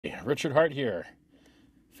Richard Hart here.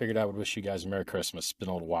 Figured I would wish you guys a Merry Christmas. It's been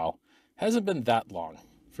a little while. Hasn't been that long.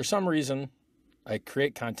 For some reason, I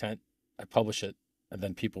create content, I publish it, and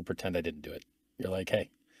then people pretend I didn't do it. You're like, hey,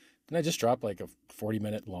 didn't I just drop like a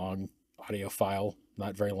 40-minute long audio file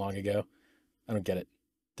not very long ago? I don't get it.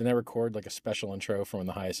 Didn't I record like a special intro from when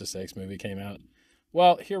the Highest of Stakes movie came out?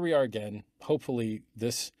 Well, here we are again. Hopefully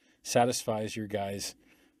this satisfies your guys'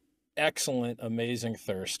 excellent, amazing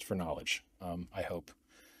thirst for knowledge. I hope.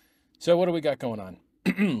 So what do we got going on?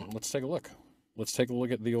 Let's take a look. Let's take a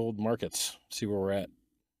look at the old markets, see where we're at.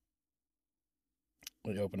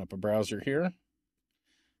 Let me open up a browser here.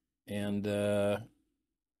 And I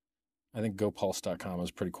think gopulse.com is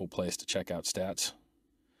a pretty cool place to check out stats.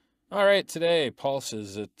 All right, today Pulse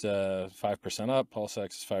is at 5% up.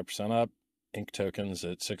 PulseX is 5% up. Inc tokens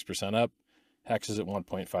at 6% up. Hex is at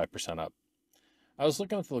 1.5% up. I was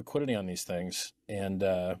looking at the liquidity on these things, and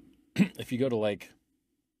if you go to like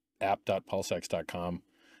app.pulsex.com,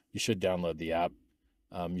 you should download the app.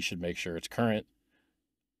 You should make sure it's current.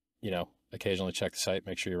 Occasionally check the site,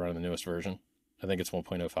 make sure you're running the newest version. I think it's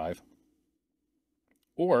 1.05.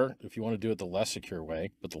 Or if you want to do it the less secure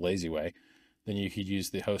way, but the lazy way, then you could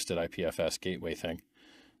use the hosted IPFS gateway thing.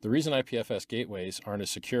 The reason IPFS gateways aren't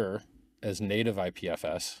as secure as native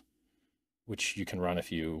IPFS, which you can run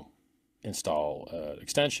if you install an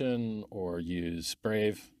extension or use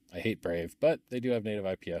Brave. I hate Brave, but they do have native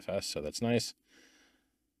IPFS, so that's nice.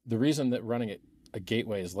 The reason that running a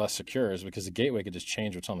gateway is less secure is because the gateway could just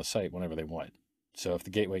change what's on the site whenever they want. So if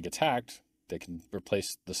the gateway gets hacked, they can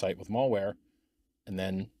replace the site with malware, and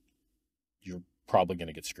then you're probably going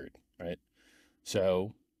to get screwed, right?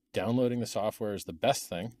 So downloading the software is the best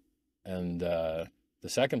thing. And the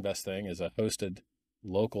second best thing is a hosted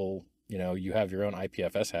local, you have your own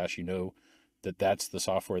IPFS hash, that that's the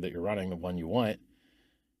software that you're running, the one you want.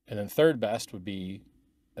 And then third best would be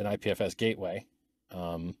an IPFS gateway,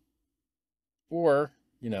 or,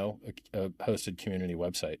 a hosted community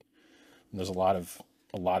website. And there's a lot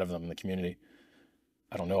of them in the community.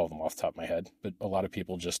 I don't know all of them off the top of my head, but a lot of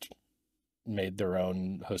people just made their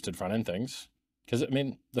own hosted front end things. Because,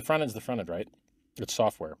 the front end's the front end, right? It's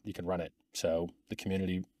software. You can run it. So the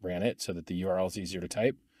community ran it so that the URL is easier to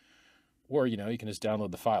type. Or, you can just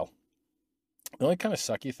download the file. The only kind of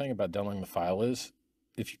sucky thing about downloading the file is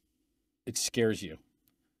it scares you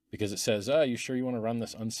because it says, you sure you want to run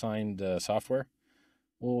this unsigned software?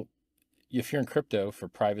 Well, if you're in crypto for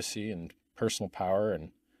privacy and personal power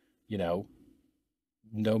and, no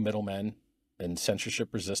middlemen and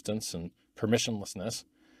censorship resistance and permissionlessness,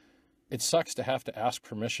 it sucks to have to ask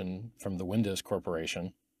permission from the Windows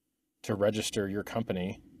Corporation to register your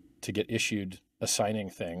company to get issued a signing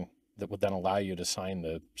thing that would then allow you to sign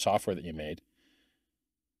the software that you made.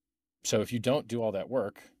 So if you don't do all that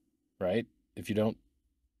work, right? If you don't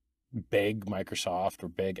beg Microsoft or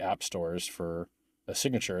beg app stores for a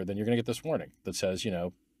signature, then you're going to get this warning that says, we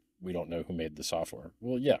don't know who made the software.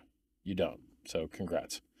 Well, yeah, you don't. So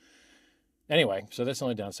congrats. Anyway, so that's the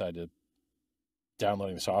only downside to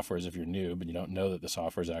downloading the software is if you're new, but you don't know that the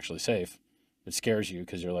software is actually safe. It scares you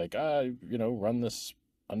because you're like, run this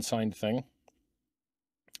unsigned thing.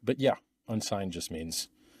 But yeah, unsigned just means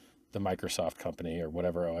the Microsoft company or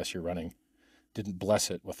whatever OS you're running didn't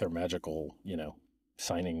bless it with their magical,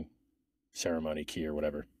 signing ceremony key or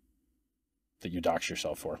whatever that you dox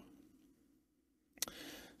yourself for.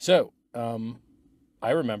 So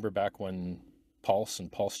I remember back when Pulse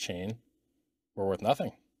and Pulse Chain were worth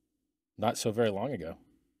nothing. Not so very long ago,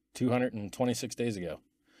 226 days ago.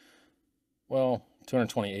 Well,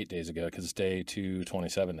 228 days ago because it's day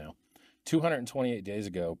 227 now. 228 days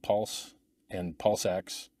ago, Pulse and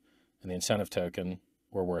PulseX and the incentive token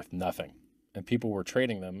were worth nothing. And people were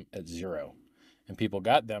trading them at zero. And people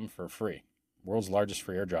got them for free. World's largest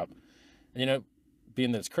free airdrop. And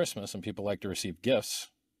being that it's Christmas and people like to receive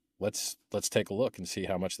gifts, let's take a look and see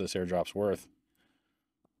how much this airdrop's worth.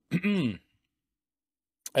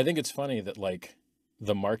 I think it's funny that like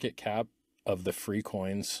the market cap of the free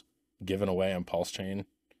coins given away on Pulse Chain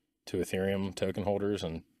to Ethereum token holders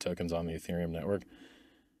and tokens on the Ethereum network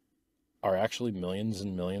are actually millions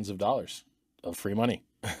and millions of dollars of free money.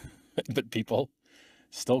 But people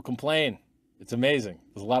still complain. It's amazing.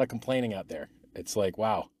 There's a lot of complaining out there. It's like,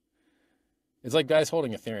 wow. It's like guys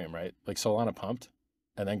holding Ethereum, right? Like Solana pumped,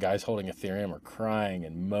 and then guys holding Ethereum are crying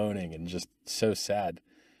and moaning and just so sad.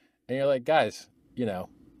 And you're like, guys,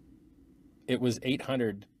 it was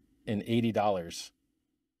 $880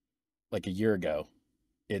 like a year ago.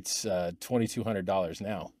 It's $2,200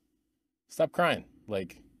 now. Stop crying.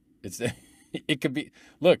 Like it could be,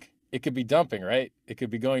 look, it could be dumping, right? It could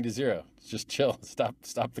be going to zero. Just chill.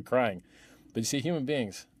 Stop the crying. But you see, human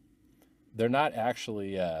beings, they're not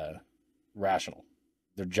actually rational.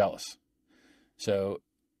 They're jealous. So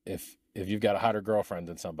if you've got a hotter girlfriend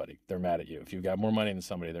than somebody, they're mad at you. If you've got more money than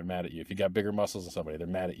somebody, they're mad at you. If you got bigger muscles than somebody, they're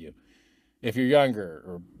mad at you. If you're younger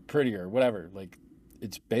or prettier, whatever, like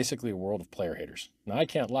it's basically a world of player haters. Now I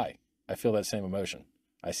can't lie. I feel that same emotion.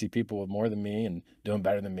 I see people with more than me and doing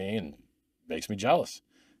better than me, and it makes me jealous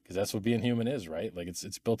because that's what being human is, right? Like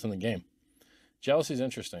it's built in the game. Jealousy is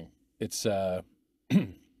interesting. It's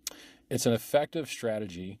it's an effective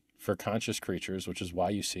strategy for conscious creatures, which is why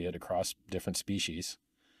you see it across different species.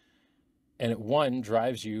 And one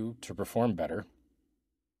drives you to perform better,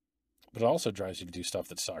 but it also drives you to do stuff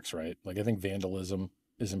that sucks, right? Like I think vandalism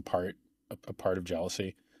is in part a part of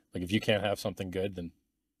jealousy. Like if you can't have something good, then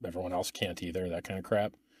everyone else can't either, that kind of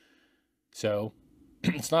crap. So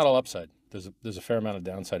it's not all upside. There's a fair amount of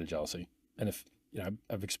downside to jealousy. And if, you know,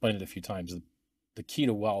 I've explained it a few times, the key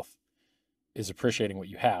to wealth is appreciating what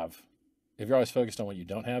you have. If you're always focused on what you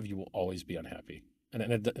don't have, you will always be unhappy.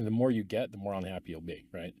 And the more you get, the more unhappy you'll be,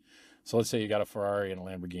 right? So let's say you got a Ferrari and a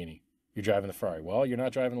Lamborghini. You're driving the Ferrari. Well, you're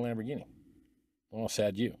not driving a Lamborghini. Well,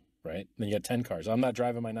 sad you, right? Then you got 10 cars. I'm not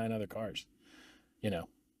driving my 9 other cars, you know.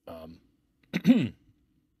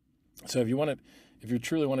 So if you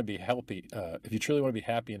truly want to be healthy, if you truly want to be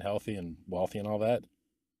happy and healthy and wealthy and all that,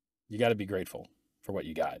 you got to be grateful for what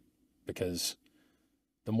you got, because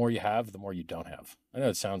the more you have, the more you don't have. I know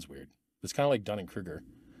it sounds weird. It's kind of like Dunning-Kruger.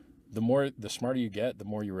 The smarter you get, the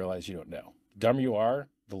more you realize you don't know. The dumber you are,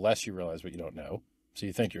 the less you realize what you don't know. So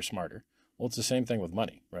you think you're smarter. Well, it's the same thing with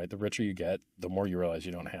money, right? The richer you get, the more you realize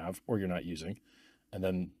you don't have or you're not using. And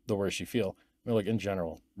then the worse you feel. I mean, like in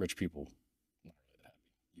general, rich people, not really that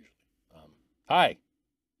happy usually. Hi,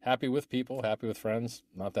 happy with people, happy with friends,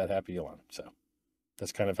 not that happy alone. So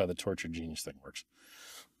that's kind of how the tortured genius thing works.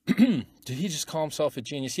 Did he just call himself a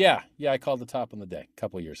genius? Yeah, I called the top on the day a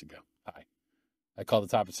couple of years ago. Hi. I called the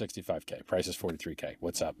top at 65K. Price is 43K.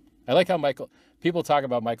 What's up? I like how people talk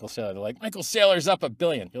about Michael Saylor. They're like, Michael Saylor's up $1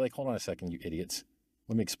 billion. You're like, hold on a second, you idiots.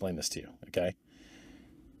 Let me explain this to you, okay?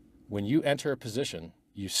 When you enter a position,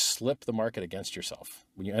 you slip the market against yourself.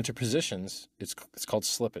 When you enter positions, it's called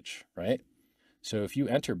slippage, right? So if you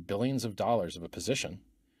enter billions of dollars of a position,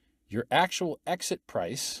 your actual exit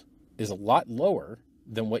price is a lot lower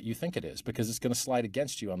than what you think it is, because it's going to slide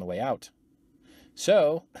against you on the way out.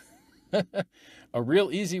 So a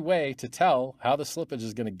real easy way to tell how the slippage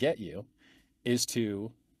is going to get you is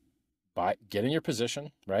to get in your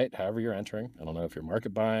position, right? However you're entering. I don't know if you're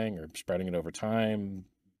market buying or spreading it over time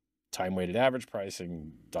weighted average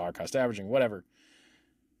pricing, dollar cost averaging, whatever.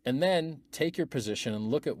 And then take your position and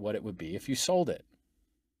look at what it would be if you sold it.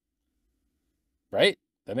 Right?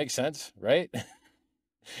 That makes sense, right?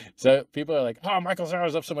 So people are like, oh, Michael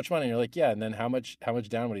Saylor's up so much money. And you're like, yeah. And then how much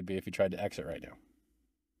down would he be if you tried to exit right now?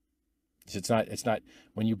 It's not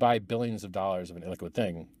when you buy billions of dollars of an illiquid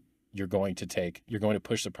thing, you're going to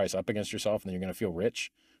push the price up against yourself, and then you're going to feel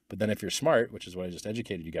rich. But then if you're smart, which is what I just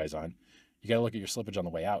educated you guys on, you got to look at your slippage on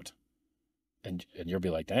the way out, and you'll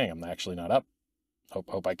be like, dang, I'm actually not up.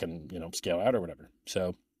 Hope I can, scale out or whatever.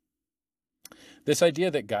 So this idea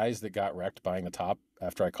that guys that got wrecked buying the top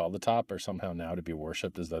after I called the top are somehow now to be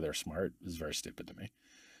worshipped as though they're smart is very stupid to me.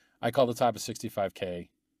 I called the top at 65K.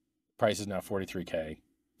 Price is now 43K.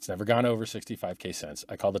 It's never gone over 65K since.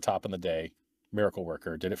 I called the top on the day. Miracle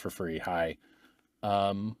worker, did it for free. Hi.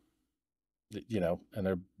 And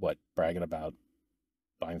they're bragging about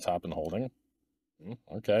buying top and holding.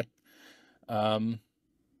 Okay.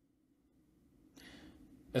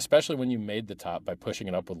 Especially when you made the top by pushing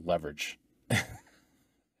it up with leverage.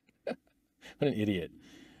 What an idiot.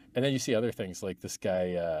 And then you see other things like this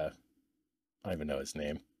guy, I don't even know his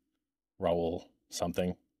name, Raul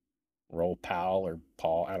something, Raul Powell or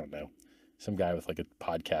Paul, I don't know, some guy with like a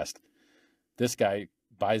podcast. This guy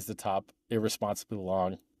buys the top irresponsibly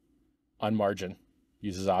long on margin,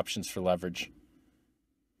 uses options for leverage.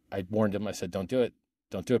 I warned him. I said, don't do it.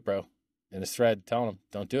 Don't do it, bro. In his thread, telling him,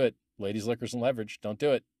 don't do it. Ladies, liquors, and leverage. Don't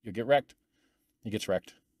do it. You'll get wrecked. He gets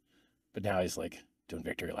wrecked. But now he's like doing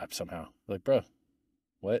victory laps somehow. Like, bro,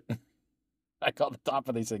 what? I called the top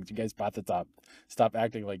of these things. You guys bought the top. Stop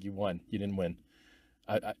acting like you won. You didn't win.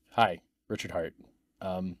 Hi, Richard Hart.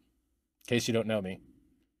 In case you don't know me,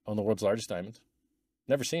 own the world's largest diamond.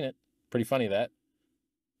 Never seen it. Pretty funny that,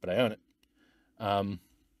 but I own it.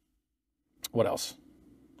 What else?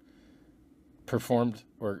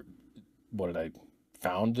 Founded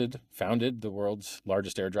the world's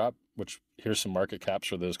largest airdrop, which here's some market caps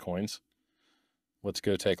for those coins. Let's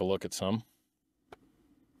go take a look at some.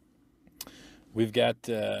 We've got,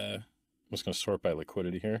 I'm just going to sort by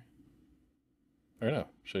liquidity here. Or no,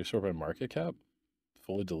 should I sort by market cap?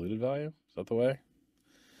 Fully diluted value? Is that the way?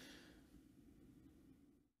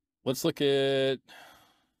 Let's look at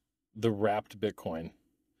the wrapped Bitcoin.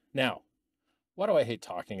 Now, why do I hate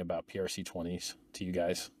talking about PRC20s to you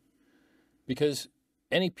guys? Because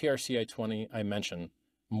any PRCI20 I mention,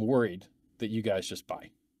 I'm worried that you guys just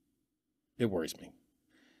buy. It worries me.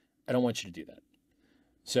 I don't want you to do that.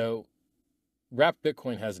 So wrapped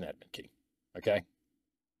Bitcoin has an admin key, okay?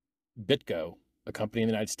 BitGo, a company in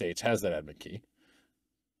the United States, has that admin key.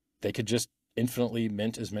 They could just infinitely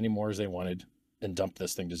mint as many more as they wanted and dump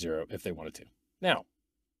this thing to zero if they wanted to. Now,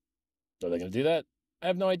 are they going to do that? I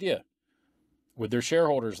have no idea. Would their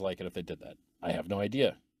shareholders like it if they did that? I have no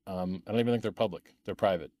idea. I don't even think they're public. They're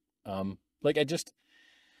private.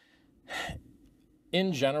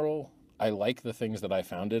 In general, I like the things that I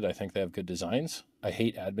founded. I think they have good designs. I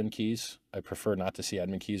hate admin keys. I prefer not to see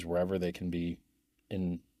admin keys wherever they can be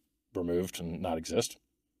removed and not exist.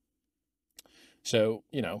 So,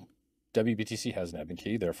 WBTC has an admin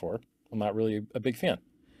key, therefore I'm not really a big fan.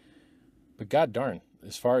 But god darn,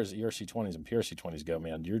 as far as ERC20s and PRC20s go,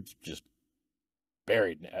 man, you're just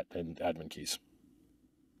buried in admin keys.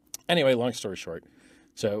 Anyway, long story short.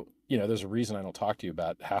 So, there's a reason I don't talk to you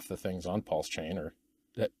about half the things on Pulse Chain or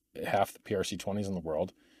that half the PRC20s in the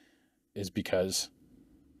world is because,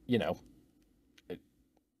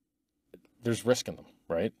 there's risk in them,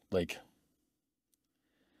 right?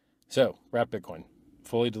 So wrapped Bitcoin,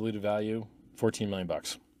 fully diluted value, 14 million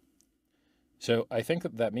bucks. So I think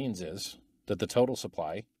that means is that the total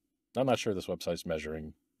supply, I'm not sure this website's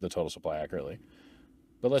measuring the total supply accurately,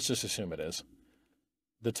 but let's just assume it is.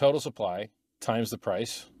 The total supply times the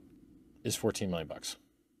price is 14 million bucks.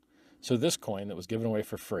 So this coin that was given away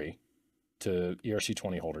for free to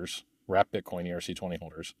ERC20 holders, wrapped Bitcoin ERC20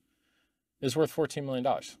 holders, is worth $14 million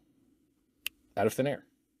out of thin air.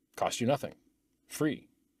 Cost you nothing. Free.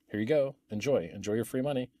 Here you go. Enjoy your free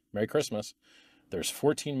money. Merry Christmas. There's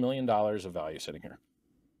 $14 million of value sitting here.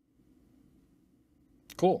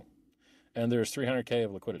 Cool. And there's 300K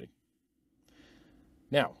of liquidity.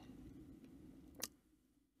 Now,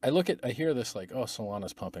 I hear this like, oh,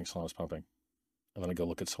 Solana's pumping. And then I go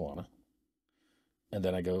look at Solana. And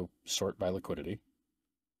then I go sort by liquidity.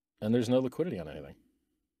 And there's no liquidity on anything.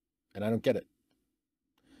 And I don't get it.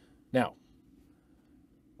 Now,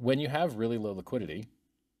 when you have really low liquidity,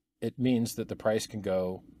 it means that the price can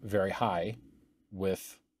go very high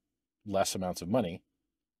with less amounts of money.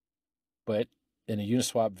 But in a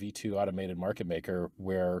Uniswap V2 automated market maker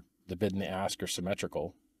where the bid and the ask are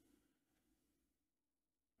symmetrical,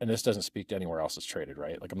 and this doesn't speak to anywhere else it's traded,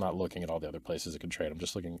 right? I'm not looking at all the other places it can trade. I'm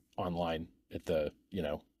just looking online at the,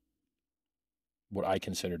 what I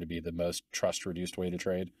consider to be the most trust-reduced way to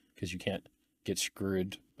trade, because you can't get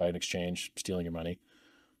screwed by an exchange stealing your money.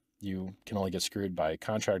 You can only get screwed by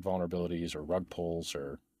contract vulnerabilities or rug pulls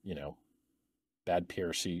or, bad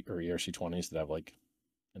PRC or ERC20s that have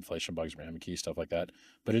inflation bugs, RAM keys, stuff like that.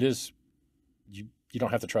 But it is, you don't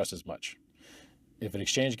have to trust as much. If an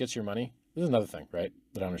exchange gets your money, this is another thing, right,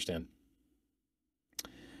 that I understand.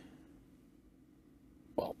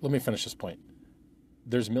 Well, let me finish this point.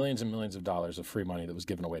 There's millions and millions of dollars of free money that was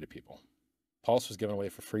given away to people. Pulse was given away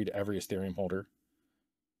for free to every Ethereum holder.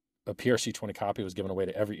 A PRC20 copy was given away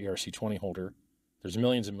to every ERC20 holder. There's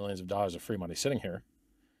millions and millions of dollars of free money sitting here.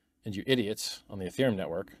 And you idiots on the Ethereum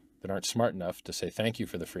network that aren't smart enough to say thank you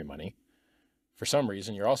for the free money, for some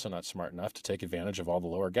reason, you're also not smart enough to take advantage of all the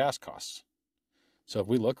lower gas costs. So if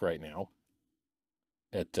we look right now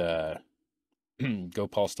at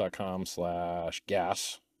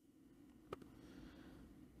gopulse.com/gas,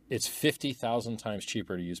 it's 50,000 times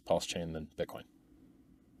cheaper to use Pulse Chain than Bitcoin.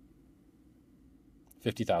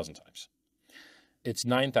 50,000 times. It's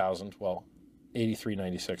 9,000, well,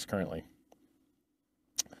 83.96 currently.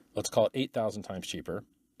 Let's call it 8,000 times cheaper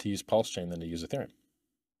to use Pulse Chain than to use Ethereum.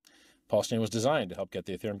 Pulse Chain was designed to help get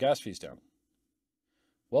the Ethereum gas fees down.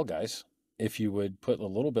 Well, guys, if you would put a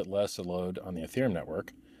little bit less load on the Ethereum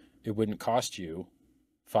network, it wouldn't cost you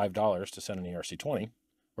 $5 to send an ERC20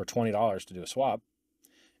 or $20 to do a swap.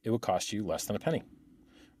 It would cost you less than a penny.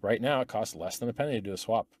 Right now, it costs less than a penny to do a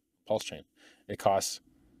swap, Pulse Chain. It costs,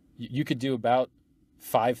 you could do about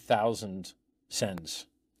 5,000 sends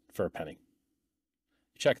for a penny.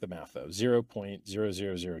 Check the math though,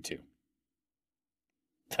 0.0002.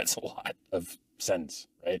 That's a lot of sends,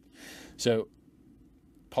 right? So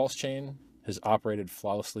Pulse Chain has operated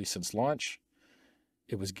flawlessly since launch.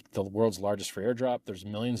 It was the world's largest free airdrop. There's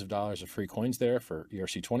millions of dollars of free coins there for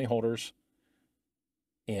ERC20 holders.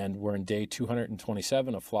 And we're in day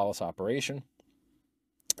 227 of flawless operation.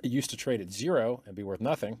 It used to trade at zero and be worth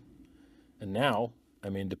nothing. And now,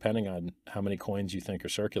 depending on how many coins you think are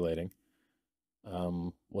circulating,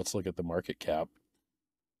 Let's look at the market cap.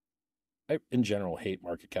 I, in general, hate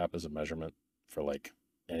market cap as a measurement for like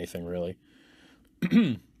anything really.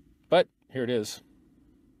 But here it is.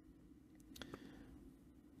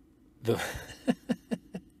 The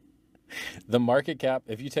the market cap,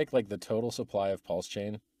 if you take like the total supply of Pulse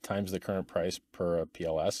Chain times the current price per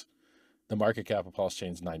PLS, the market cap of Pulse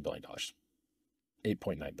Chain is $9 billion,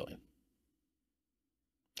 8.9 billion.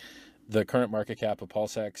 The current market cap of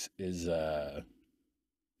PulseX is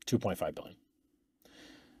 2.5 billion.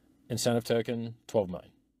 Incentive token, 12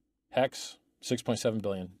 million. Hex, 6.7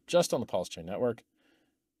 billion just on the Pulse Chain network,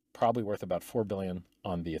 probably worth about 4 billion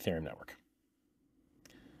on the Ethereum network.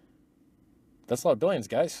 That's a lot of billions,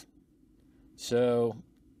 guys. So,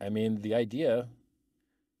 I mean, the idea,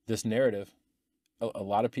 this narrative, a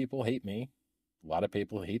lot of people hate me. A lot of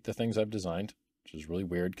people hate the things I've designed, which is really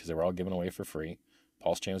weird because they were all given away for free.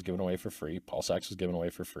 Pulse Chain was given away for free. PulseX was given away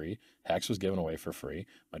for free. Hex was given away for free.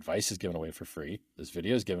 My advice is given away for free. This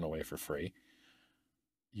video is given away for free.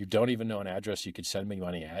 You don't even know an address you could send me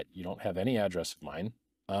money at. You don't have any address of mine.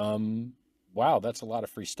 Wow, that's a lot of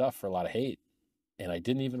free stuff for a lot of hate. And I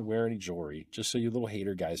didn't even wear any jewelry, just so you little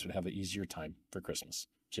hater guys would have an easier time for Christmas.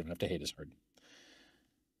 So you don't have to hate as hard.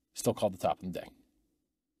 Still called the top of the day.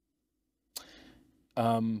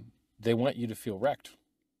 They want you to feel wrecked.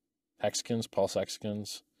 Hexicans,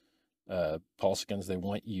 PulseXicans, Pulsicans, they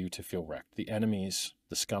want you to feel wrecked. The enemies,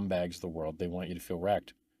 the scumbags of the world, they want you to feel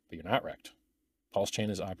wrecked, but you're not wrecked. Pulse Chain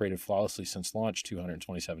has operated flawlessly since launch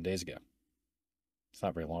 227 days ago. It's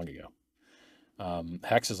not very long ago.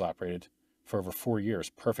 Hex has operated for over 4 years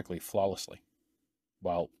perfectly, flawlessly,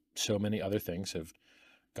 while so many other things have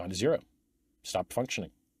gone to zero, stopped functioning,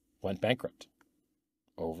 went bankrupt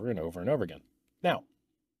over and over and over again. Now,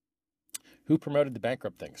 who promoted the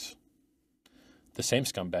bankrupt things? The same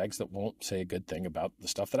scumbags that won't say a good thing about the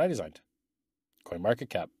stuff that I designed.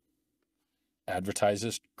 CoinMarketCap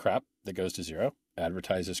advertises crap that goes to zero,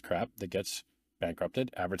 advertises crap that gets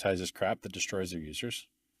bankrupted, advertises crap that destroys their users,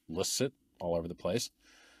 lists it all over the place,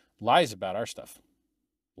 lies about our stuff,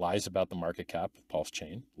 lies about the market cap of Pulse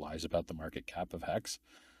Chain, lies about the market cap of Hex.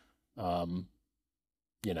 You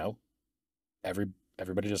know,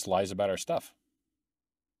 everybody just lies about our stuff.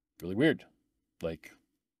 Really weird. Like,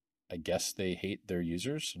 I guess they hate their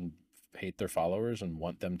users and hate their followers and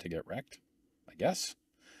want them to get wrecked, I guess.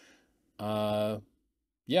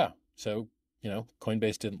 Yeah. So,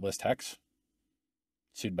 Coinbase didn't list Hex,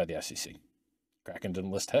 sued by the SEC. Kraken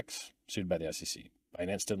didn't list Hex, sued by the SEC.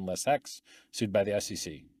 Binance didn't list Hex, sued by the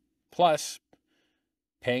SEC. Plus,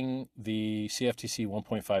 paying the CFTC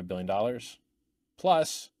 $1.5 billion,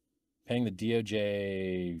 plus paying the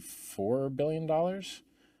DOJ $4 billion,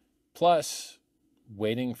 plus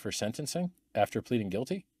waiting for sentencing after pleading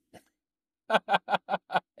guilty.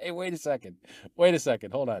 Hey, wait a second.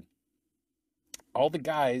 Hold on. All the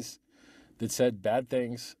guys that said bad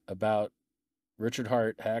things about Richard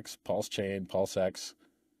Heart, Hex, Pulse Chain, PulseX,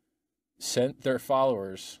 sent their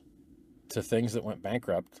followers to things that went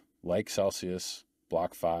bankrupt, like Celsius,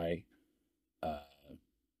 BlockFi,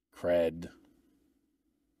 Cred,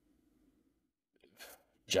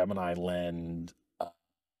 Gemini Lend,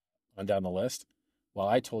 on down the list. While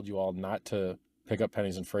I told you all not to pick up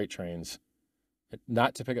pennies in freight trains,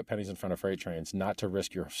 not to pick up pennies in front of freight trains, not to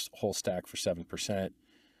risk your whole stack for 7%,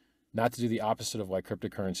 not to do the opposite of why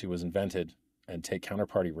cryptocurrency was invented and take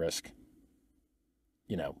counterparty risk.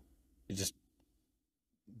 It just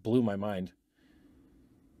blew my mind.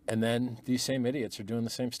 And then these same idiots are doing the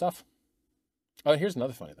same stuff. Oh, here's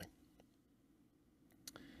another funny thing.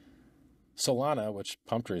 Solana, which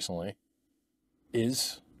pumped recently,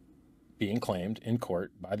 is being claimed in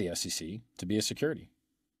court by the SEC to be a security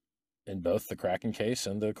in both the Kraken case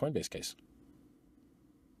and the Coinbase case.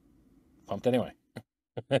 Pumped anyway.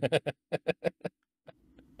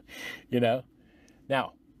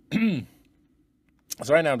 Now,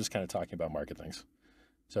 so right now I'm just kind of talking about market things.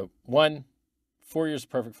 So 4 years of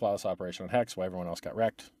perfect flawless operation on Hex while everyone else got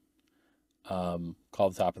wrecked. Called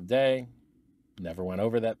the top of the day. Never went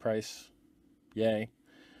over that price. Yay.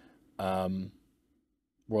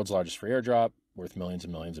 World's largest free airdrop, worth millions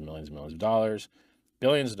and millions and millions and millions of dollars.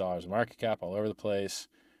 Billions of dollars in market cap all over the place.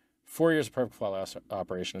 4 years of perfect flawless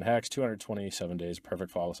operation in Hex. 227 days of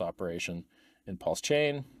perfect flawless operation in Pulse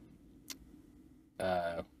Chain.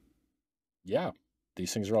 Yeah,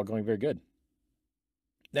 these things are all going very good.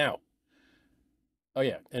 Now, oh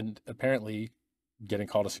yeah, and apparently getting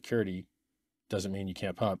called a security doesn't mean you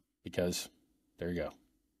can't pump, because there you go.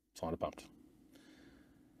 Solana pumped.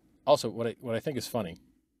 Also, what I think is funny,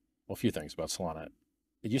 well, a few things about Solana.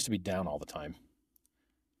 It used to be down all the time.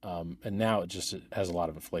 And now it has a lot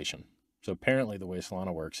of inflation. So apparently the way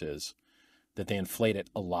Solana works is that they inflate it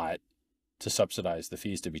a lot to subsidize the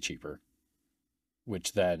fees to be cheaper,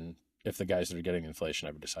 which then, if the guys that are getting inflation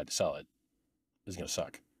ever decide to sell it, is going to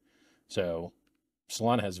suck. So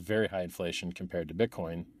Solana has very high inflation compared to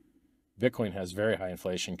Bitcoin. Bitcoin has very high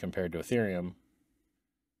inflation compared to Ethereum.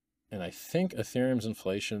 And I think Ethereum's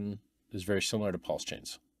inflation is very similar to Pulse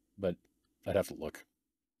Chain's, but I'd have to look.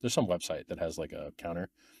 There's some website that has like a counter.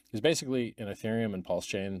 Because basically in Ethereum and Pulse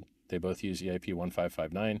Chain, they both use EIP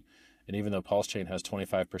 1559. And even though Pulse Chain has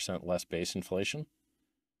 25% less base inflation,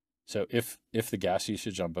 so if the gas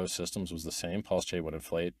usage on both systems was the same, Pulse Chain would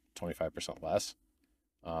inflate 25% less.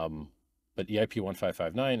 But EIP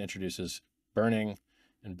 1559 introduces burning,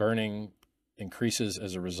 and burning increases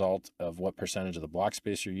as a result of what percentage of the block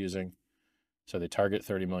space you're using. So they target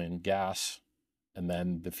 30 million gas, and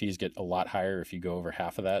then the fees get a lot higher if you go over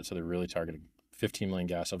half of that. So they're really targeting 15 million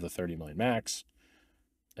gas of the 30 million max.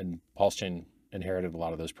 And Pulse Chain inherited a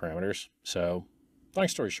lot of those parameters. So long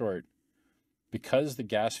story short, because the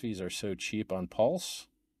gas fees are so cheap on Pulse,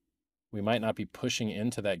 we might not be pushing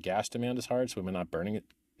into that gas demand as hard. So we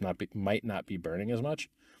might not be burning as much.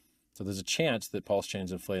 So there's a chance that Pulse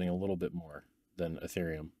Chain's inflating a little bit more than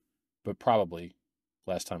Ethereum, but probably,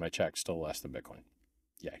 last time I checked, still less than Bitcoin.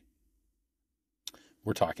 Yay.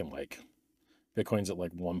 We're talking like Bitcoin's at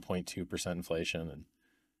like 1.2% inflation, and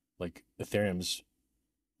like Ethereum's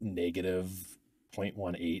negative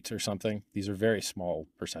 0.18 or something. These are very small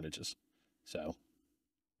percentages. So,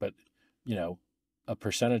 but you know, a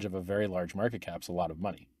percentage of a very large market cap is a lot of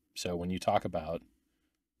money. So when you talk about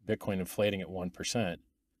Bitcoin inflating at 1%,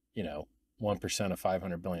 you know, 1% of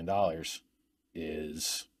 $500 billion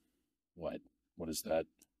is what? What is that?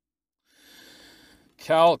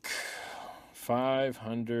 Calc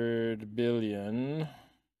 500 billion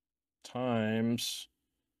times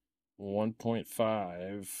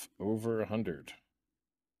 1.5 over 100.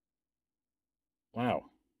 Wow,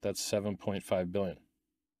 that's 7.5 billion.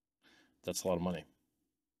 That's a lot of money.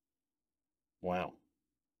 Wow.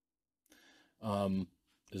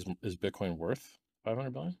 Is Bitcoin worth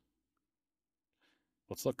 500 billion?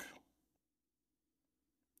 Let's look.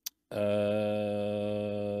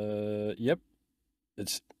 Yep.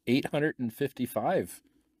 It's 855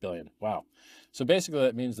 billion. Wow. So basically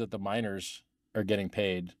that means that the miners are getting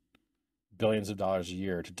paid billions of dollars a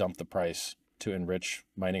year to dump the price to enrich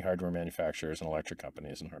mining hardware manufacturers and electric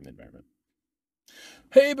companies and harm the environment.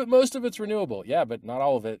 Hey, but most of it's renewable. Yeah, but not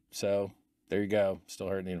all of it. So there you go. Still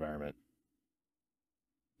hurting the environment.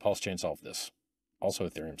 Pulse Chain solved this. Also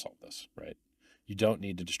Ethereum solved this, right? You don't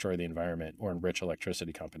need to destroy the environment or enrich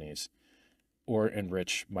electricity companies or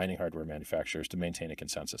enrich mining hardware manufacturers to maintain a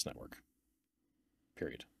consensus network,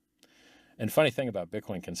 period. And funny thing about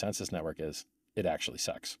Bitcoin Consensus Network is it actually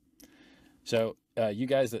sucks. So you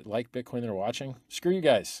guys that like Bitcoin that are watching, screw you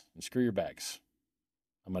guys and screw your bags.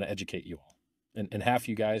 I'm going to educate you all. And half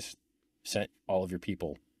you guys sent all of your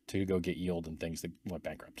people to go get yield and things that went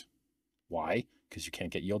bankrupt. Why? Because you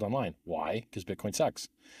can't get yield online. Why? Because Bitcoin sucks.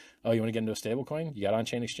 Oh, you want to get into a stable coin? You got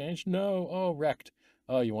on-chain exchange? No. Oh, wrecked.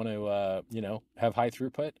 Oh, you want to, have high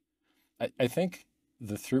throughput? I think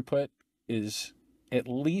the throughput is at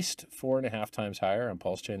least 4.5 times higher on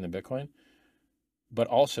Pulse Chain than Bitcoin, but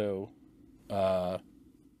also, how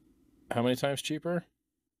many times cheaper?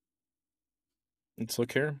 Let's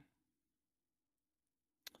look here.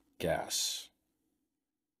 Gas.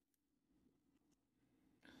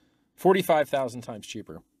 45,000 times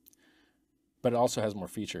cheaper, but it also has more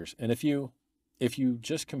features. And if you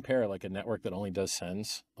just compare like a network that only does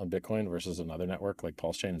sends on Bitcoin versus another network like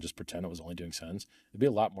Pulse Chain and just pretend it was only doing sends, it'd be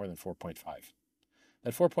a lot more than 4.5.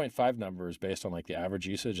 That 4.5 number is based on like the average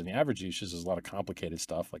usage, and the average usage is a lot of complicated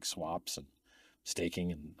stuff like swaps and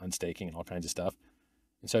staking and unstaking and all kinds of stuff.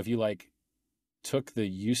 And so if you like took the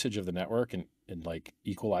usage of the network and like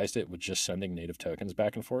equalized it with just sending native tokens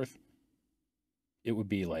back and forth, it would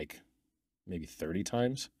be like maybe 30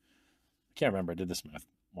 times. I can't remember. I did this math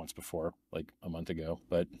once before, like a month ago,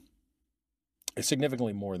 but it's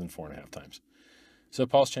significantly more than 4.5 times. So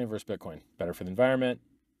Pulse Chain versus Bitcoin, better for the environment,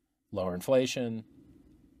 lower inflation,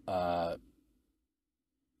 better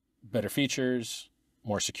features,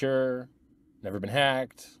 more secure, never been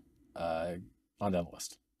hacked, on down the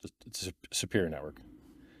list. It's a superior network.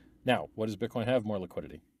 Now, what does Bitcoin have? More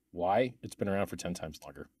liquidity. Why? It's been around for 10 times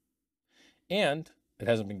longer. And it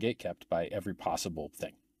hasn't been gatekept by every possible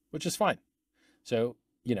thing, which is fine. So,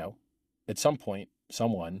 at some point,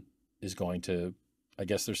 someone is going to, I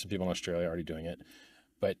guess there's some people in Australia already doing it,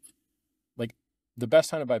 but like the best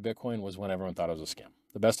time to buy Bitcoin was when everyone thought it was a scam.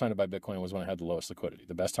 The best time to buy Bitcoin was when it had the lowest liquidity.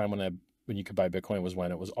 The best time when it when you could buy Bitcoin was when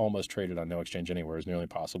it was almost traded on no exchange anywhere. It was nearly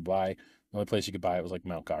impossible to buy. The only place you could buy it was like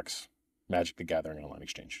Mt. Gox, Magic the Gathering online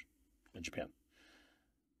exchange in Japan.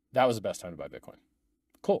 That was the best time to buy Bitcoin.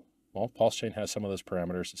 Cool. Well, Pulse Chain has some of those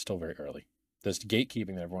parameters. It's still very early. This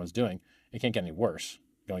gatekeeping that everyone's doing, it can't get any worse.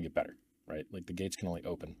 It can only get better, right? Like the gates can only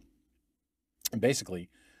open. And basically,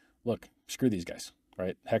 look, screw these guys,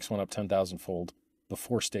 right? Hex went up 10,000 fold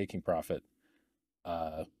before staking profit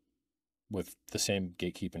with the same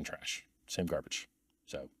gatekeeping trash, same garbage.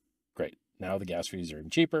 So great. Now the gas fees are even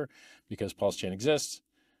cheaper because Pulse Chain exists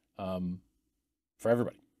for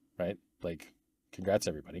everybody, right? Like, congrats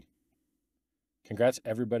everybody. Congrats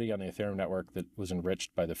everybody on the Ethereum network that was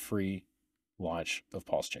enriched by the free launch of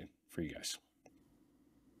Pulse Chain for you guys.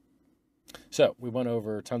 So we went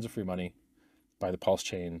over tons of free money by the Pulse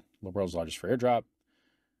Chain, the world's largest free airdrop,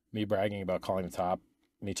 me bragging about calling the top,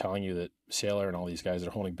 me telling you that Saylor and all these guys that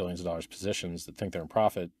are holding billions of dollars positions that think they're in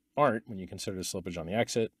profit aren't when you consider the slippage on the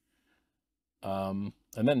exit. And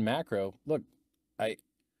then macro, look,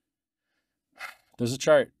 there's a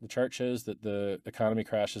chart. The chart shows that the economy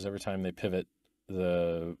crashes every time they pivot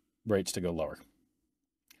the rates to go lower.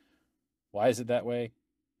 Why is it that way?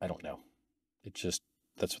 I don't know. That's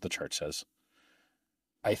what the chart says.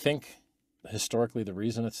 I think historically the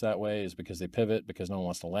reason it's that way is because they pivot because no one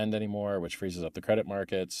wants to lend anymore, which freezes up the credit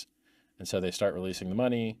markets. And so they start releasing the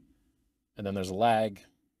money, and then there's a lag.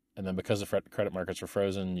 And then because the credit markets are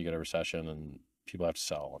frozen, you get a recession and people have to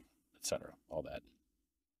sell, et cetera, all that.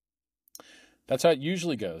 That's how it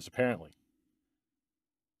usually goes, apparently.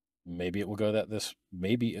 Maybe it will go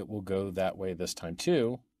that way this time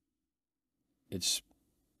too. It's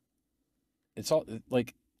all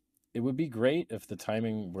like, it would be great if the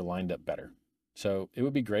timing were lined up better. So it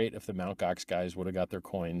would be great if the Mt. Gox guys would have got their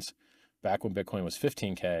coins back when Bitcoin was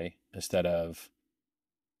 15K instead of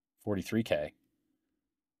 43K,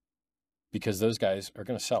 because those guys are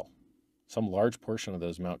going to sell. Some large portion of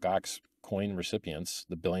those Mt. Gox coin recipients,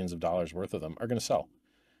 the billions of dollars worth of them, are going to sell.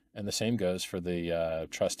 And the same goes for the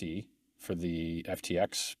trustee for the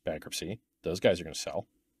FTX bankruptcy. Those guys are going to sell.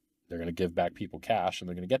 They're going to give back people cash, and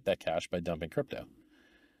they're going to get that cash by dumping crypto.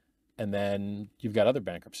 And then you've got other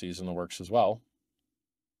bankruptcies in the works as well.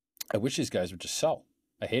 I wish these guys would just sell.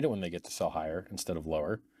 I hate it when they get to sell higher instead of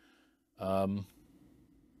lower. I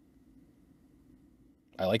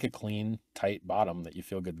like a clean, tight bottom that you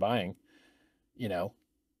feel good buying, you know.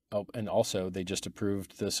 Oh, and also they just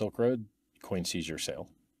approved the Silk Road coin seizure sale.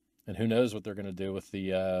 And who knows what they're going to do with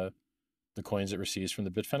the coins it receives from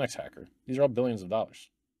the Bitfinex hacker. These are all billions of dollars.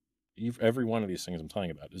 Every one of these things I'm telling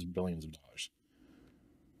you about is billions of dollars.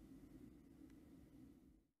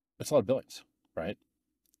 It's a lot of billions, right?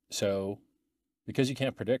 So because you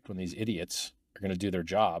can't predict when these idiots are going to do their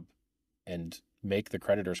job and make the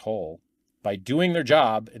creditors whole by doing their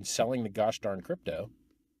job and selling the gosh darn crypto,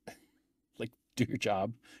 like, do your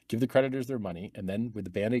job, give the creditors their money, and then when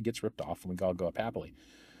the Band-Aid gets ripped off, and we all go up happily.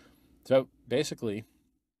 So basically,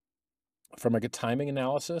 from like a timing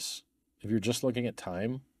analysis, if you're just looking at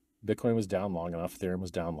time, Bitcoin was down long enough, Ethereum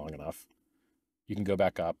was down long enough. You can go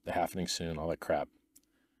back up, the halvening soon, all that crap.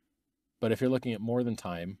 But if you're looking at more than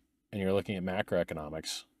time, and you're looking at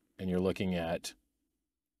macroeconomics, and you're looking at,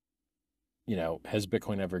 you know, has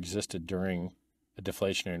Bitcoin ever existed during a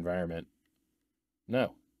deflationary environment?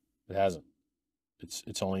 No, it hasn't.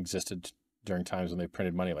 It's only existed during times when they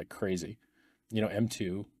printed money like crazy. You know,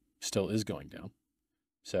 M2 still is going down.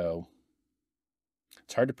 So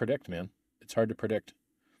it's hard to predict, man. It's hard to predict.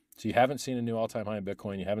 So you haven't seen a new all-time high in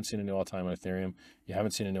Bitcoin. You haven't seen a new all-time high in Ethereum. You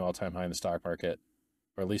haven't seen a new all-time high in the stock market,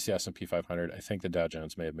 or at least the S&P 500. I think the Dow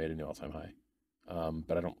Jones may have made a new all-time high,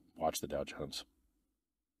 but I don't watch the Dow Jones.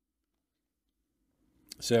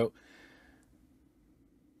 So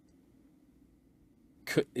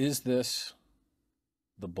is this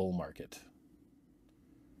the bull market?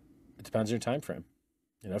 It depends on your time frame.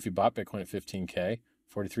 You know, if you bought Bitcoin at 15K,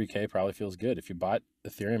 43K probably feels good. If you bought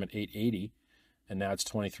Ethereum at 880 and now it's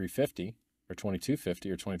 2350 or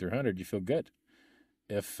 2250 or 2300, you feel good.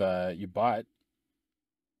 If you bought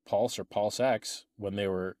Pulse or Pulse X when they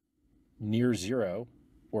were near zero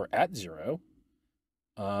or at zero,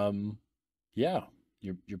 yeah,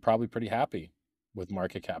 you're probably pretty happy with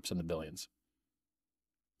market caps in the billions.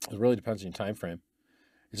 It really depends on your time frame.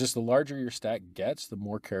 It's just the larger your stack gets, the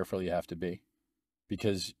more careful you have to be,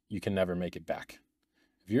 because you can never make it back.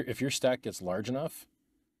 If your stack gets large enough,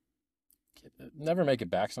 never make it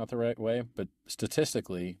back's not the right way, but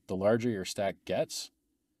statistically, the larger your stack gets,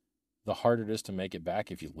 the harder it is to make it back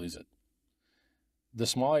if you lose it. The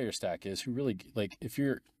smaller your stack is, who really, like, if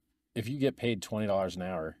you get paid $20 an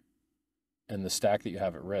hour and the stack that you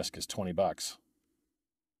have at risk is $20,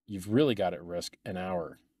 you've really got at risk an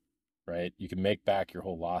hour, right? You can make back your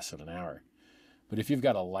whole loss in an hour. But if you've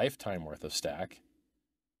got a lifetime worth of stack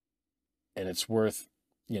and it's worth,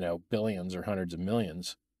 billions or hundreds of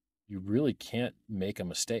millions, you really can't make a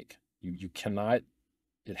mistake. You cannot,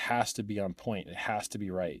 it has to be on point. It has to be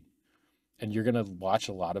right. And you're going to watch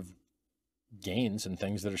a lot of gains and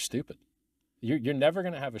things that are stupid. You're never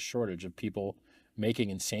going to have a shortage of people making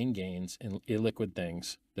insane gains in illiquid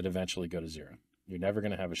things that eventually go to zero. You're never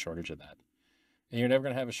going to have a shortage of that. And you're never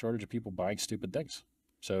going to have a shortage of people buying stupid things.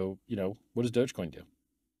 So, what does Dogecoin do?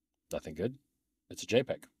 Nothing good. It's a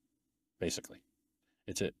JPEG, basically.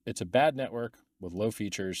 It's a bad network with low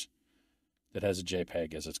features that has a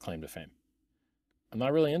JPEG as its claim to fame. I'm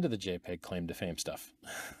not really into the JPEG claim to fame stuff.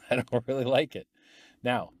 I don't really like it.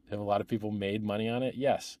 Now, have a lot of people made money on it?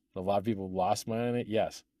 Yes. A lot of people lost money on it?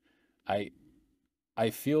 Yes. I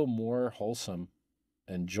feel more wholesome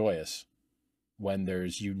and joyous when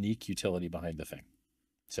there's unique utility behind the thing.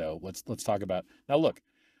 So let's talk about, now look,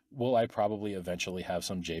 will I probably eventually have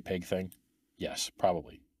some JPEG thing? Yes,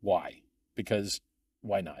 probably. Why? Because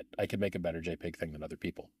why not? I could make a better JPEG thing than other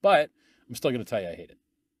people, but I'm still going to tell you I hate it.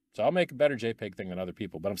 So I'll make a better JPEG thing than other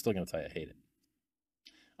people, but I'm still going to tell you I hate it.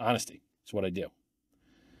 Honesty is what I do.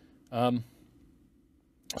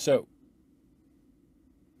 So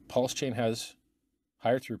Pulse Chain has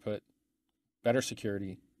higher throughput, better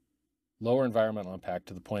security, lower environmental impact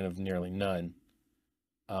to the point of nearly none,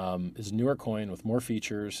 is a newer coin with more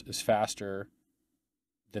features, is faster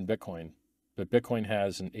than Bitcoin, but Bitcoin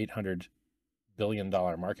has an $800 billion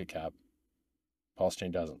market cap. Pulse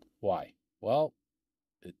Chain doesn't. Why? Well,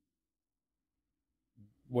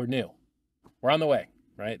 we're new. We're on the way,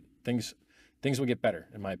 right? Things will get better,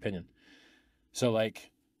 in my opinion. So and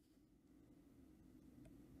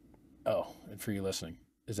for you listening,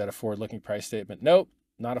 is that a forward-looking price statement? Nope,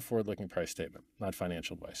 not a forward-looking price statement, not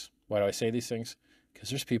financial advice. Why do I say these things? Because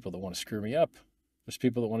there's people that want to screw me up. There's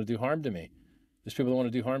people that want to do harm to me. There's people that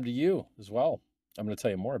want to do harm to you as well. I'm going to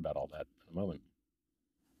tell you more about all that in a moment.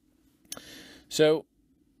 So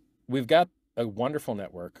we've got a wonderful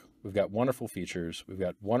network. We've got wonderful features. We've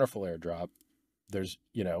got wonderful airdrop. There's,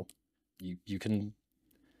 you can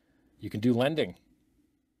do lending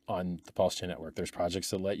on the Pulse Chain network. There's projects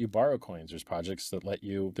that let you borrow coins. There's projects that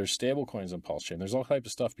there's stable coins on Pulse Chain. There's all types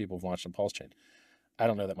of stuff people have launched on Pulse Chain. I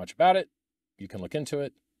don't know that much about it. You can look into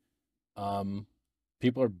it.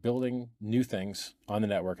 People are building new things on the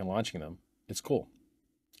network and launching them. It's cool.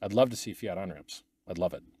 I'd love to see fiat on-ramps. I'd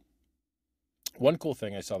love it. One cool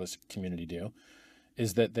thing I saw this community do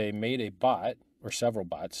is that they made a bot, or several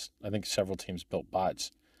bots, I think several teams built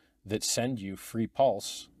bots, that send you free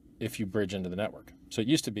Pulse if you bridge into the network. So it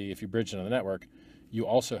used to be if you bridge into the network, you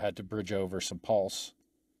also had to bridge over some Pulse.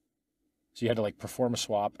 So you had to perform a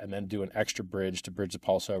swap and then do an extra bridge to bridge the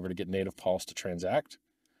Pulse over to get native Pulse to transact.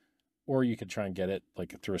 Or you could try and get it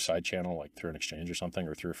through a side channel, through an exchange or something,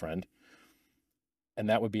 or through a friend. And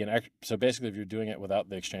that would be so basically if you're doing it without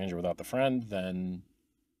the exchange or without the friend, then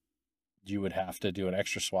you would have to do an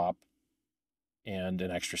extra swap and an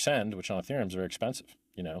extra send, which on Ethereum is very expensive,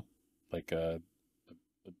 a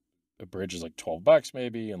bridge is $12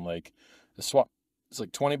 maybe, and a swap is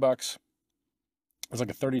 $20. It's a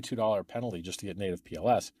 $32 penalty just to get native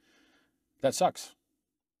PLS. That sucks.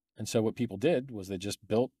 And so what people did was they just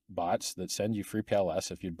built bots that send you free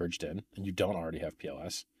PLS if you'd bridged in and you don't already have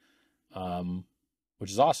PLS,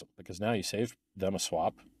 which is awesome because now you save them a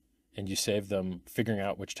swap and you save them figuring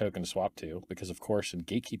out which token to swap to, because of course in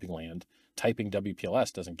gatekeeping land, typing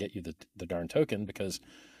WPLS doesn't get you the darn token because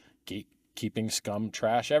gatekeeping scum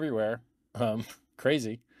trash everywhere.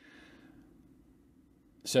 Crazy.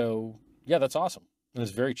 So yeah, that's awesome. And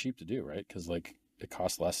it's very cheap to do, right? Because it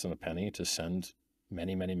costs less than a penny to send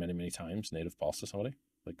many, many, many, many times native Pulse to somebody.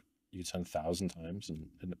 You could send 1,000 times and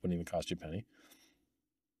it wouldn't even cost you a penny.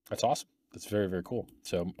 That's awesome. That's very, very cool.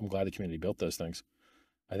 So I'm glad the community built those things.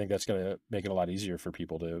 I think that's going to make it a lot easier for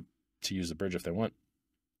people to use the bridge if they want.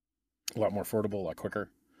 A lot more affordable, a lot quicker.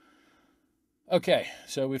 Okay,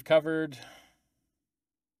 so we've covered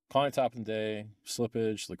client top of the day,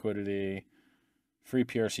 slippage, liquidity, free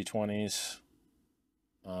PRC20s.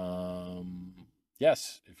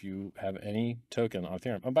 Yes, if you have any token on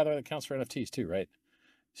Ethereum. Oh, by the way, that counts for NFTs too, right?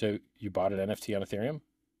 So you bought an NFT on Ethereum.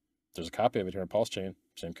 There's a copy of it here on Pulse Chain.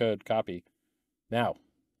 Same code, copy. Now,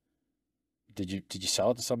 did you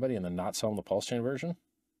sell it to somebody and then not sell them the Pulse Chain version?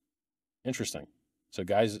 Interesting. So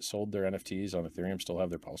guys that sold their NFTs on Ethereum still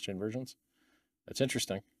have their Pulse Chain versions. That's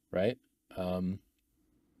interesting, right? I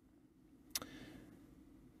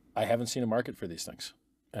haven't seen a market for these things.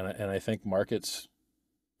 And I think markets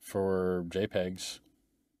for JPEGs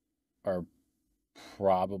are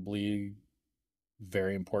probably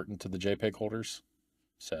very important to the JPEG holders.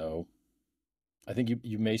 So I think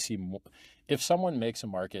you may see more, if someone makes a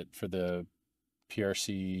market for the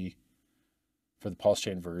PRC, for the pulse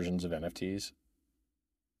chain versions of NFTs,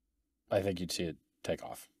 I think you'd see it take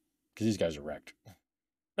off because these guys are wrecked.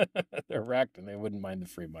 They're wrecked and they wouldn't mind the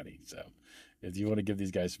free money. So if you want to give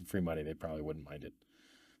these guys some free money, they probably wouldn't mind it.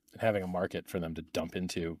 And having a market for them to dump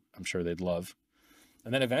into, I'm sure they'd love.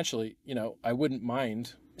 And then eventually, I wouldn't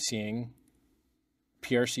mind seeing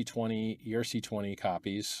PRC20, ERC20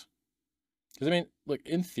 copies. Because I mean, look,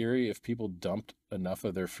 in theory, if people dumped enough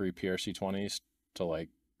of their free PRC20s to like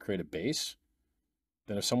create a base,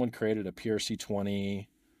 then if someone created a PRC20,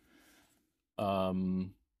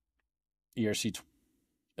 ERC,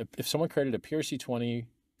 if someone created a PRC20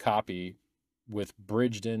 copy with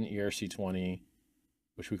bridged in ERC20,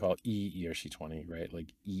 which we call ERC20, right?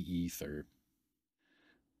 Like EETH or,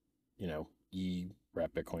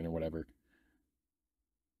 rep Bitcoin or whatever,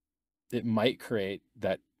 it might create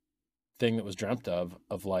that thing that was dreamt of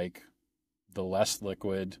like the less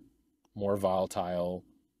liquid, more volatile,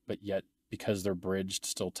 but yet because they're bridged,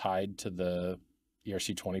 still tied to the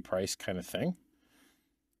ERC20 price kind of thing.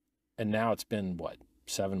 And now it's been what,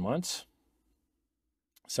 7 months?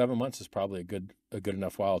 7 months is probably a good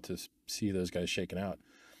enough while to see those guys shaken out.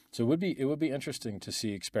 So it would be interesting to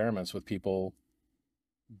see experiments with people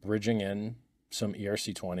bridging in some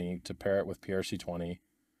ERC20 to pair it with PRC20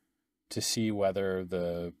 to see whether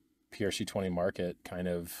the PRC20 market kind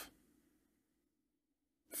of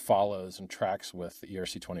follows and tracks with the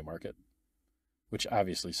ERC20 market, which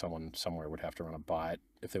obviously someone somewhere would have to run a bot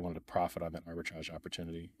if they wanted to profit on that arbitrage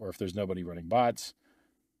opportunity. Or if there's nobody running bots,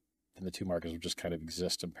 then the two markets would just kind of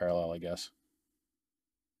exist in parallel, I guess.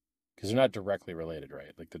 Because they're not directly related,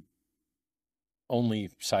 right? Like the only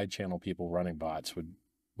side channel people running bots would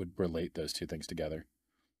relate those two things together,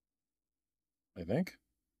 I think.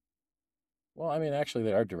 Well, I mean, actually,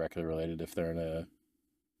 they are directly related if they're in a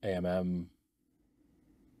AMM.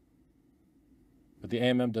 But the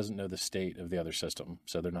AMM doesn't know the state of the other system,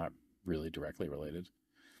 so they're not really directly related.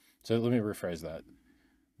 So let me rephrase that.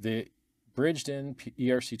 The bridged in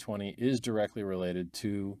ERC20 is directly related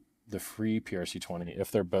to the free PRC20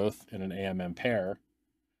 if they're both in an AMM pair,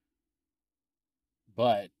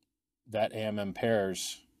 but that AMM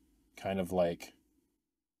pair's kind of like,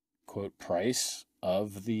 quote, price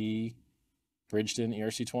of the bridged in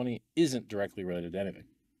ERC20 isn't directly related to anything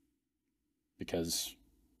because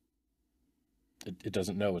it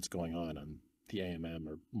doesn't know what's going on the AMM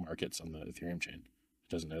or markets on the Ethereum chain. It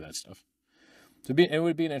doesn't know that stuff. So it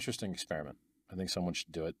would be an interesting experiment. I think someone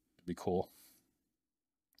should do it. It'd be cool.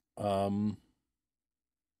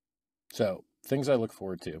 So things I look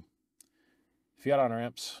forward to. Fiat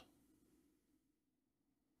on-ramps.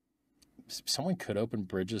 Someone could open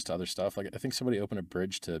bridges to other stuff. Like I think somebody opened a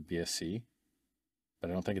bridge to BSC, but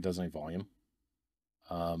I don't think it does any volume.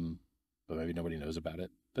 But maybe nobody knows about it.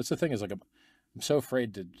 That's the thing is like I'm so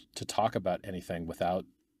afraid to talk about anything without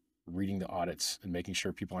reading the audits and making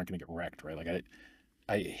sure people aren't going to get wrecked, right? Like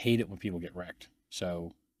I hate it when people get wrecked.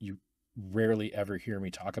 So you rarely ever hear me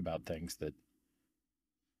talk about things that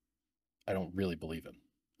I don't really believe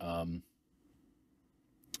in.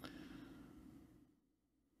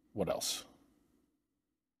 What else?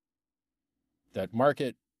 That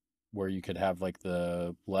market where you could have like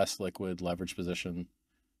the less liquid leverage position,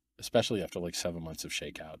 especially after like 7 months of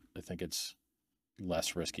shakeout, I think it's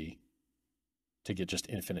less risky to get just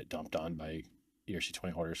infinite dumped on by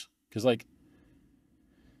ERC20 holders. Because like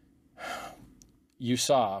you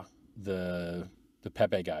saw the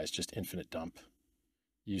Pepe guys just infinite dump.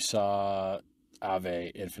 You saw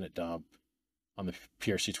Aave infinite dump on the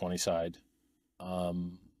PRC20 side.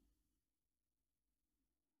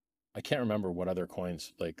 I can't remember what other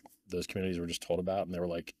coins like those communities were just told about, and they were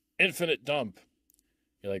like infinite dump.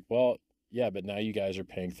 You're like, well, yeah, but now you guys are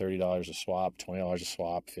paying $30 a swap, $20 a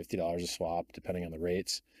swap, $50 a swap, depending on the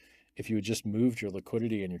rates. If you had just moved your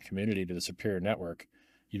liquidity and your community to the Superior network,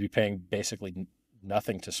 you'd be paying basically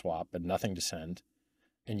nothing to swap and nothing to send,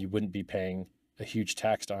 and you wouldn't be paying a huge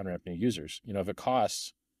tax to on-ramp new users. If it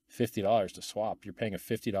costs $50 to swap, you're paying a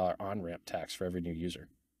 $50 on-ramp tax for every new user.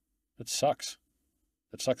 That sucks.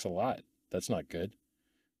 That sucks a lot. That's not good.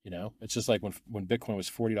 It's just like when Bitcoin was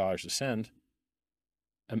 $40 to send.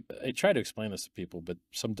 I try to explain this to people, but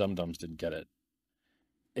some dum-dums didn't get it.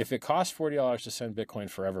 If it costs $40 to send Bitcoin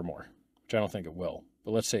forevermore, which I don't think it will,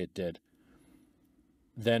 but let's say it did,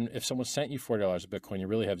 then if someone sent you $40 of Bitcoin, you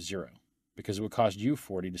really have zero because it would cost you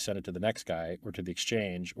 $40 to send it to the next guy or to the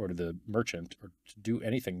exchange or to the merchant or to do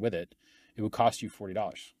anything with it. It would cost you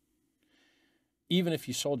 $40. Even if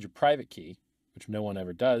you sold your private key, which no one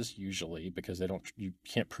ever does usually because you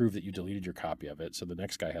can't prove that you deleted your copy of it. So the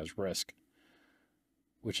next guy has risk,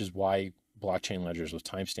 which is why blockchain ledgers with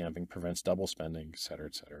timestamping prevents double spending, et cetera,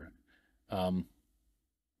 et cetera.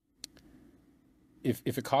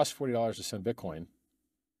 If it costs $40 to send Bitcoin,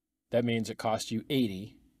 that means it costs you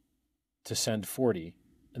 80 to send 40,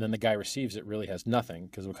 and then the guy receives it really has nothing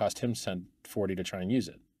because it would cost him to send 40 to try and use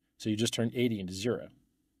it. So you just turned 80 into zero.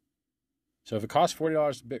 So if it costs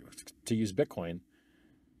 $40 to use Bitcoin,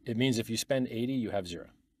 it means if you spend 80, you have zero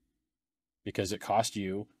because it cost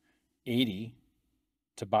you 80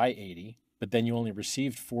 to buy 80, but then you only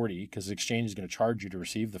received 40 because the exchange is going to charge you to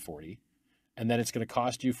receive the 40, and then it's going to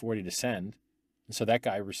cost you 40 to send. And so that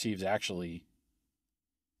guy receives actually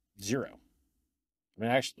zero. I mean,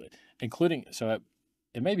 actually, including, so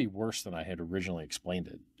it may be worse than I had originally explained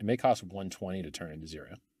it. It may cost 120 to turn into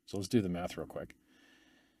zero. So let's do the math real quick.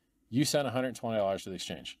 You send $120 to the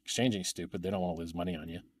exchange. Exchanging is stupid. They don't want to lose money on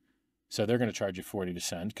you. So they're going to charge you 40 to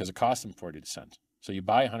send because it costs them 40 to send. So you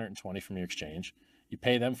buy 120 from your exchange. You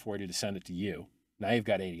pay them 40 to send it to you. Now you've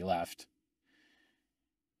got 80 left.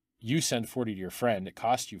 You send 40 to your friend. It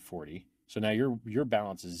costs you 40. So now your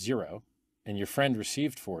balance is zero. And your friend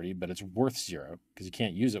received 40, but it's worth zero because you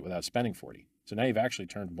can't use it without spending 40. So now you've actually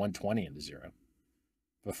turned 120 into zero.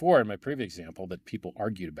 Before, in my previous example that people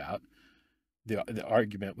argued about, the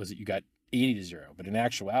argument was that you got 80 to zero. But in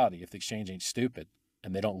actuality, if the exchange ain't stupid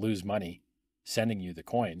and they don't lose money sending you the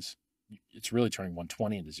coins, it's really turning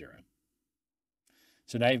 120 into zero.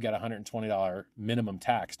 So now you've got $120 minimum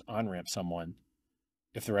tax to on-ramp someone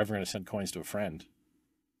if they're ever going to send coins to a friend.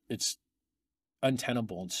 It's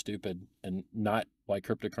untenable and stupid and not why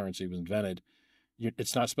cryptocurrency was invented.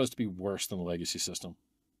 It's not supposed to be worse than the legacy system.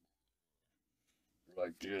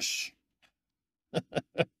 Like this.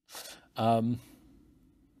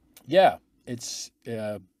 Yeah, it's,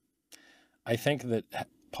 I think that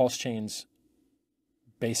Pulse Chain's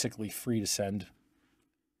basically free to send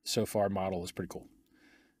so far model is pretty cool.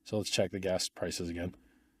 So let's check the gas prices again.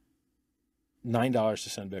 $9 to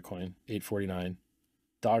send Bitcoin, $8.49.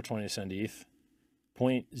 $1.20 to send ETH,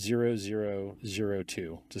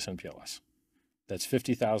 0.0002 to send PLS. That's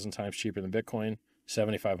 50,000 times cheaper than Bitcoin,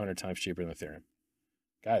 7,500 times cheaper than Ethereum.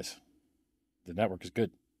 Guys, the network is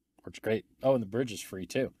good. Works great. Oh, and the bridge is free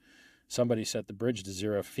too. Somebody set the bridge to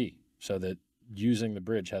 0 fee so that using the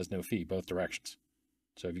bridge has no fee, both directions.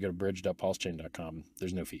 So if you go to bridge.pulsechain.com,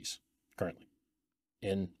 there's no fees currently.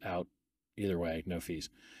 In, out, either way, no fees.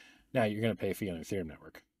 Now you're going to pay a fee on the Ethereum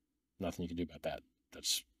network. Nothing you can do about that.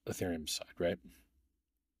 That's Ethereum's side, right?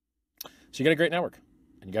 So you got a great network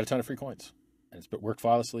and you got a ton of free coins and it's been worked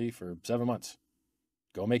flawlessly for 7 months.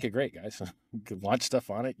 Go make it great, guys. Launch stuff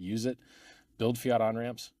on it, use it, build fiat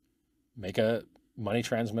on-ramps, make a money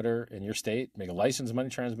transmitter in your state, make a licensed money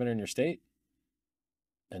transmitter in your state,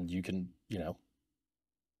 and you can,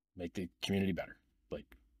 make the community better.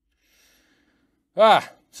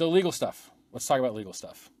 So legal stuff. Let's talk about legal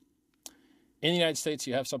stuff. In the United States,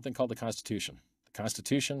 you have something called the Constitution. The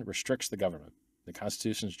Constitution restricts the government. The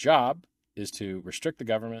Constitution's job is to restrict the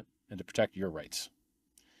government and to protect your rights.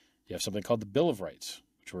 You have something called the Bill of Rights,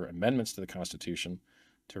 which were amendments to the Constitution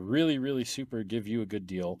to really, really super give you a good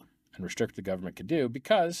deal and restrict what the government could do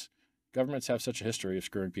because governments have such a history of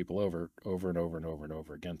screwing people over and over and over and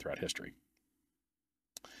over again throughout history.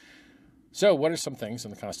 So what are some things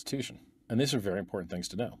in the Constitution? And these are very important things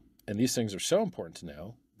to know. And these things are so important to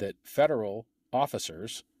know that federal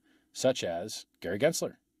officers, such as Gary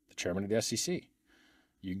Gensler, the chairman of the SEC,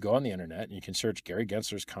 you can go on the internet and you can search Gary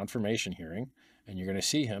Gensler's confirmation hearing, and you're going to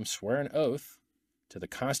see him swear an oath to the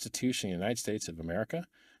Constitution of the United States of America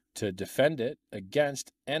to defend it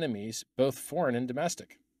against enemies, both foreign and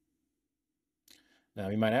domestic. Now,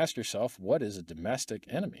 you might ask yourself, what is a domestic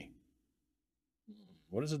enemy?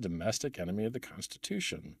 What is a domestic enemy of the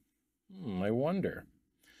Constitution? I wonder.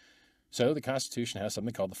 So the Constitution has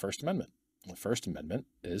something called the First Amendment. The First Amendment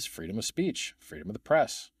is freedom of speech, freedom of the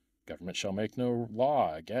press. Government shall make no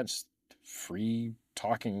law against free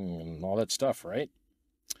talking and all that stuff, right?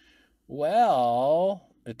 Well,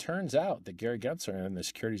 it turns out that Gary Gensler and the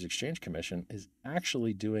Securities Exchange Commission is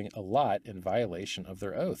actually doing a lot in violation of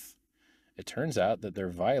their oath. It turns out that they're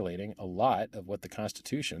violating a lot of what the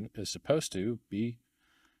Constitution is supposed to be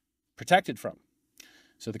protected from.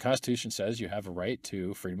 So the Constitution says you have a right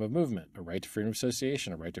to freedom of movement, a right to freedom of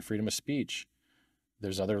association, a right to freedom of speech.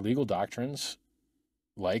 There's other legal doctrines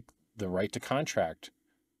like the right to contract,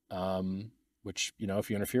 which, if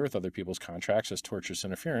you interfere with other people's contracts as tortious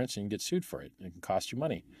interference, you can get sued for it. It can cost you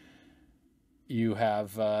money. You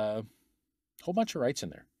have a whole bunch of rights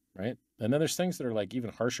in there. right? And then there's things that are like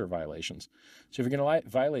even harsher violations. So if you're going to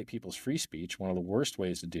violate people's free speech, one of the worst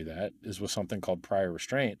ways to do that is with something called prior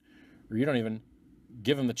restraint, where you don't even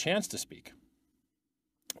give them the chance to speak.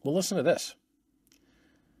 Well, listen to this.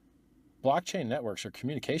 Blockchain networks are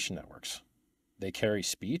communication networks. They carry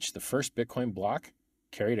speech. The first Bitcoin block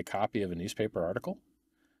carried a copy of a newspaper article.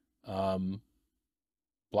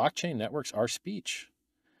 Blockchain networks are speech.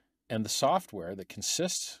 And the software that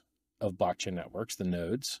consists of blockchain networks, the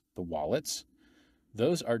nodes, the wallets,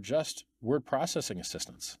 those are just word processing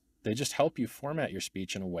assistants. They just help you format your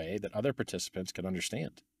speech in a way that other participants can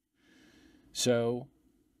understand. So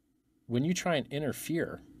when you try and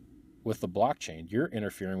interfere with the blockchain, you're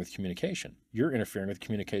interfering with communication. You're interfering with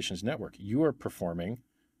communications network. You are performing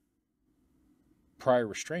prior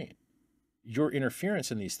restraint. Your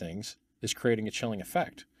interference in these things is creating a chilling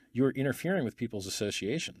effect. You are interfering with people's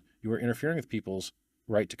association. You are interfering with people's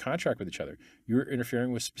right to contract with each other. You're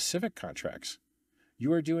interfering with specific contracts.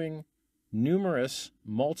 You are doing numerous,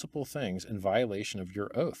 multiple things in violation of your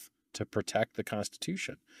oath to protect the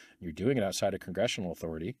Constitution. You're doing it outside of congressional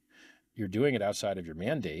authority. You're doing it outside of your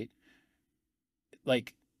mandate.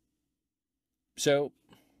 So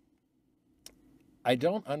I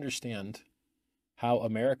don't understand how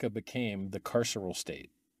America became the carceral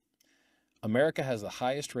state. America has the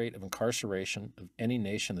highest rate of incarceration of any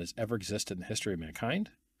nation that has ever existed in the history of mankind.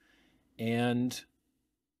 And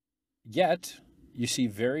yet you see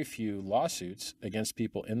very few lawsuits against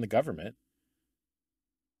people in the government.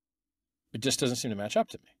 It just doesn't seem to match up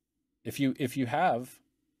to me. If you have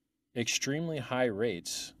extremely high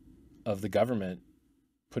rates of the government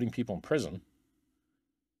putting people in prison,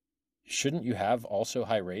 shouldn't you have also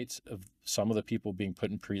high rates of some of the people being put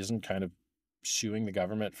in prison kind of suing the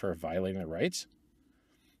government for violating their rights?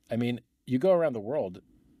 I mean, you go around the world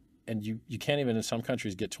and you can't even in some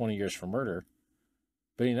countries get 20 years for murder,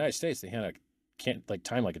 but in the United States, they hand out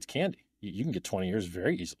time like it's candy. You can get 20 years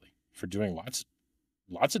very easily for doing lots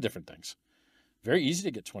of different things. Very easy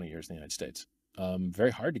to get 20 years in the United States.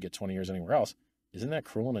 Very hard to get 20 years anywhere else. Isn't that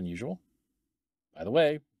cruel and unusual? By the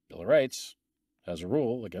way, Bill of Rights has a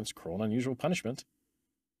rule against cruel and unusual punishment.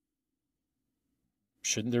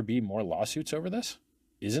 Shouldn't there be more lawsuits over this?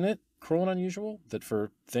 Isn't it cruel and unusual that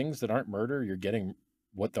for things that aren't murder, you're getting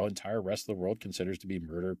what the entire rest of the world considers to be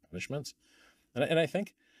murder punishments? And I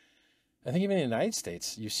think even in the United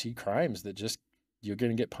States, you see crimes that just, you're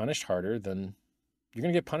going to get punished harder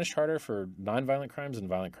for nonviolent crimes than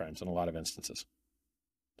violent crimes in a lot of instances.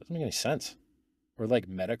 Doesn't make any sense. Or like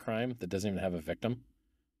meta crime that doesn't even have a victim.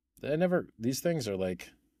 These things are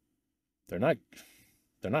like, they're not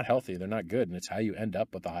healthy. They're not good. And it's how you end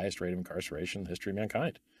up with the highest rate of incarceration in the history of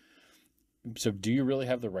mankind. So do you really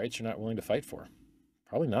have the rights you're not willing to fight for?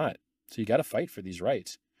 Probably not. So you got to fight for these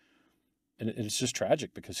rights. And it's just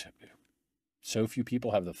tragic because so few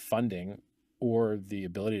people have the funding or the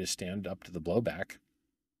ability to stand up to the blowback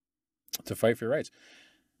to fight for your rights.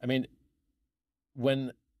 I mean,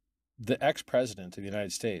 when the ex-president of the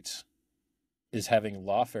United States is having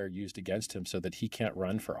lawfare used against him so that he can't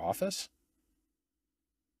run for office,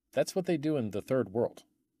 that's what they do in the third world.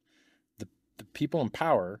 The people in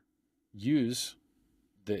power use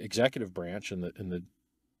the executive branch and the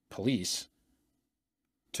police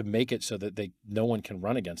to make it so that no one can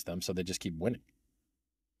run against them, so they just keep winning.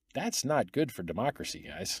 That's not good for democracy,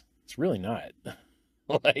 guys. It's really not.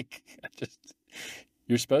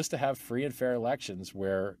 You're supposed to have free and fair elections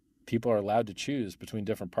where people are allowed to choose between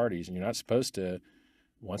different parties, and you're not supposed to,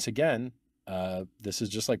 once again, this is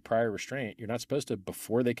just like prior restraint. You're not supposed to,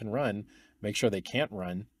 before they can run, make sure they can't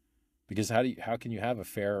run, because how can you have a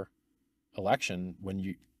fair election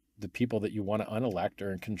when the people that you want to unelect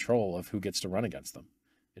are in control of who gets to run against them?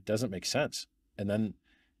 It doesn't make sense. And then,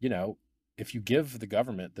 if you give the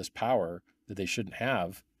government this power that they shouldn't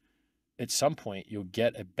have, at some point you'll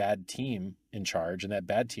get a bad team in charge, and that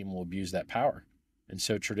bad team will abuse that power. And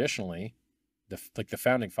so traditionally, the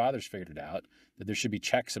founding fathers figured it out, that there should be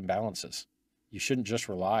checks and balances. You shouldn't just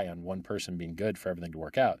rely on one person being good for everything to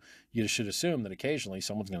work out. You should assume that occasionally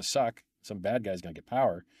someone's going to suck, some bad guy's going to get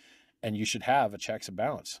power, and you should have a checks and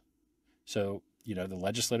balance. So, the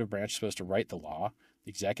legislative branch is supposed to write the law. The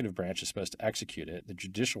executive branch is supposed to execute it. The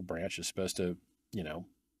judicial branch is supposed to,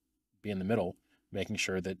 be in the middle, making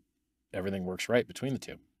sure that everything works right between the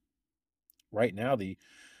two. Right now, the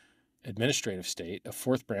administrative state, a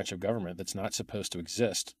fourth branch of government that's not supposed to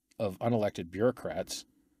exist, of unelected bureaucrats,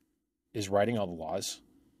 is writing all the laws,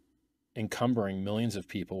 encumbering millions of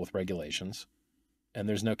people with regulations, and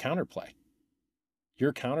there's no counterplay.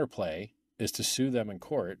 Your counterplay is to sue them in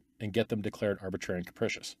court and get them declared arbitrary and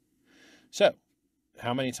capricious. So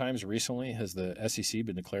how many times recently has the SEC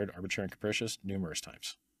been declared arbitrary and capricious? Numerous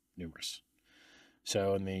times, numerous.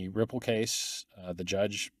 So in the Ripple case, the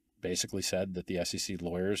judge basically said that the SEC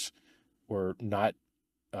lawyers were not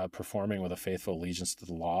performing with a faithful allegiance to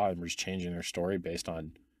the law and was changing their story based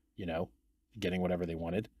on, getting whatever they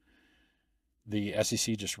wanted. The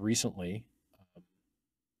SEC just recently,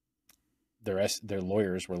 their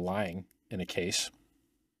lawyers were lying in a case,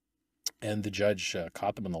 and the judge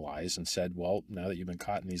caught them in the lies and said, well, now that you've been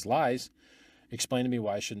caught in these lies, explain to me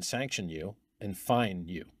why I shouldn't sanction you and fine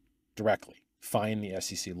you directly. Fine the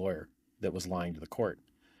SEC lawyer that was lying to the court.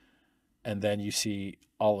 And then you see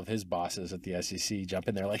all of his bosses at the SEC jump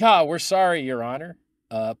in there like, we're sorry, Your Honor.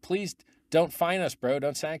 Please don't fine us, bro.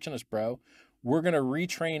 Don't sanction us, bro. We're going to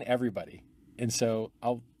retrain everybody. And so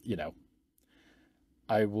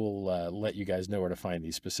I will let you guys know where to find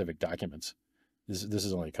these specific documents. This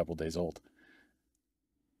is only a couple days old.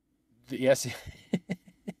 The SEC.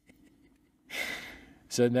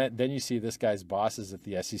 So then you see this guy's bosses at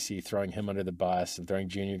the SEC throwing him under the bus and throwing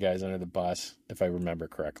junior guys under the bus, if I remember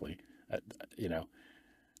correctly,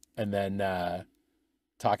 and then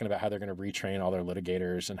talking about how they're going to retrain all their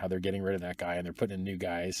litigators and how they're getting rid of that guy and they're putting in new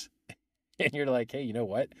guys. And you're like, hey, you know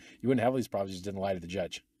what? You wouldn't have all these problems if you just didn't lie to the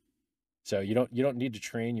judge. So you don't need to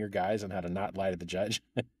train your guys on how to not lie to the judge.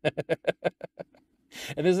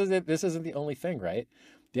 And this isn't the only thing, right?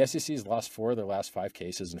 The SEC's lost 4 of their last 5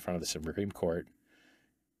 cases in front of the Supreme Court.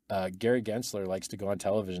 Gary Gensler likes to go on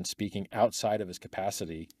television speaking outside of his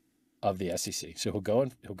capacity of the SEC. So he'll go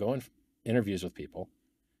in interviews with people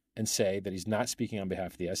and say that he's not speaking on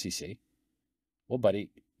behalf of the SEC. Well, buddy,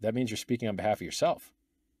 that means you're speaking on behalf of yourself,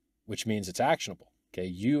 which means it's actionable. Okay,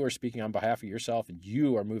 you are speaking on behalf of yourself, and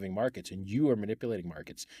you are moving markets, and you are manipulating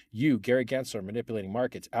markets. You, Gary Gensler, are manipulating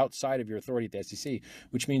markets outside of your authority at the SEC,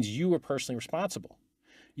 which means you are personally responsible.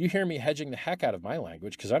 You hear me hedging the heck out of my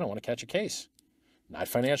language because I don't want to catch a case. Not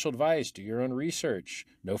financial advice, do your own research,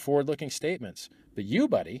 no forward-looking statements. But you,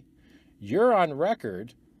 buddy, you're on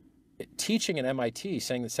record teaching at MIT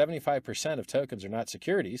saying that 75% of tokens are not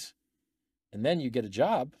securities, and then you get a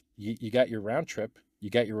job, you got your round trip, you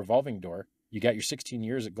got your revolving door, you got your 16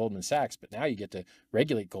 years at Goldman Sachs, but now you get to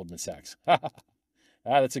regulate Goldman Sachs.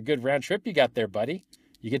 That's a good round trip you got there, buddy.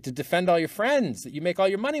 You get to defend all your friends that you make all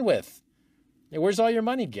your money with. Hey, where's all your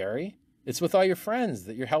money, Gary? It's with all your friends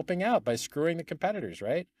that you're helping out by screwing the competitors,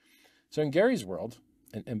 right? So in Gary's world,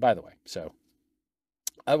 and by the way, so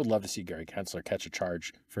I would love to see Gary Gensler catch a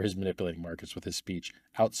charge for his manipulating markets with his speech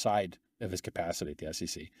outside of his capacity at the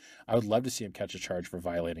SEC. I would love to see him catch a charge for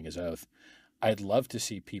violating his oath. I'd love to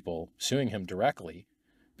see people suing him directly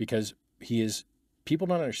because people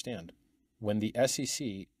don't understand. When the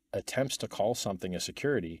SEC attempts to call something a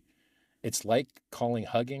security, it's like calling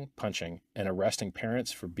hugging, punching, and arresting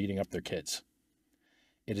parents for beating up their kids.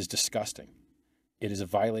 It is disgusting. It is a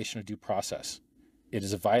violation of due process. It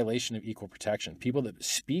is a violation of equal protection. People that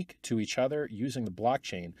speak to each other using the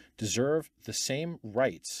blockchain deserve the same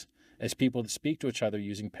rights as people that speak to each other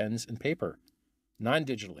using pens and paper,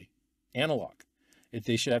 non-digitally, analog.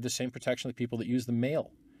 They should have the same protection of the people that use the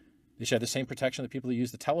mail. They should have the same protection of the people that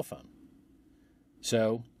use the telephone.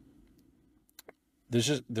 So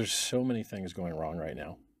there's so many things going wrong right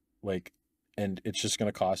now. And it's just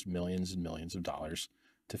going to cost millions and millions of dollars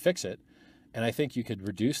to fix it. And I think you could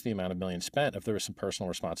reduce the amount of millions spent if there was some personal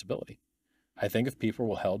responsibility. I think if people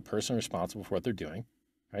were held personally responsible for what they're doing,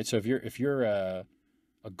 right? So if you're a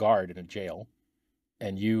guard in a jail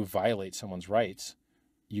and you violate someone's rights,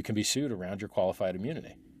 you can be sued around your qualified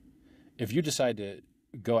immunity. If you decide to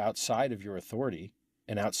go outside of your authority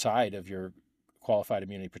and outside of your qualified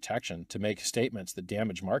immunity protection to make statements that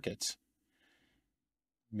damage markets,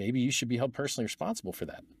 maybe you should be held personally responsible for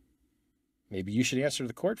that. Maybe you should answer to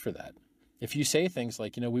the court for that. If you say things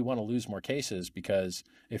like, we want to lose more cases because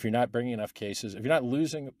if you're not bringing enough cases, if you're not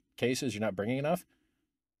losing cases, you're not bringing enough.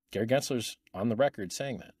 Gary Gensler's on the record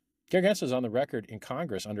saying that. Gary Gensler's on the record in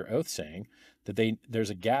Congress under oath saying that there's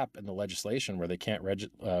a gap in the legislation where they can't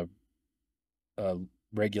regulate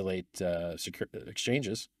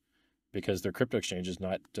exchanges because they're crypto exchanges,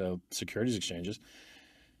 not securities exchanges.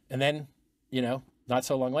 And then, not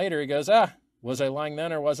so long later, he goes, was I lying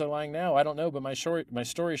then or was I lying now? I don't know, but my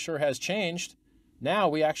story sure has changed. Now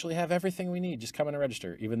we actually have everything we need. Just come in and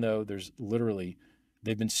register, even though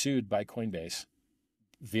they've been sued by Coinbase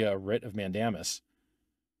via writ of mandamus.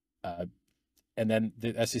 And then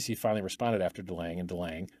the SEC finally responded after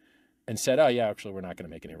delaying and said, oh yeah, actually we're not going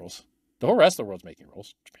to make any rules. The whole rest of the world's making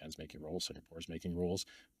rules. Japan's making rules. Singapore's making rules.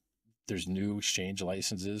 There's new exchange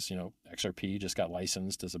licenses. XRP just got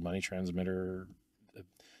licensed as a money transmitter.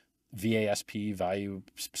 VASP, value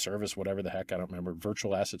service, whatever the heck, I don't remember,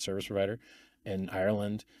 virtual asset service provider in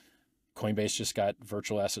Ireland. Coinbase just got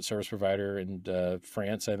virtual asset service provider in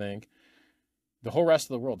France, I think. The whole rest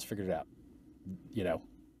of the world's figured it out, you know.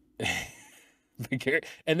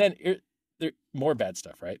 And then there more bad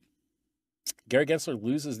stuff, right? Gary Gensler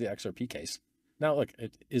loses the XRP case. Now, look,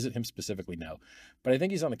 is it him specifically? No. But I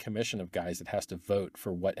think he's on the commission of guys that has to vote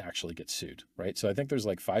for what actually gets sued, right? So I think there's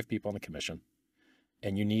like 5 people on the commission,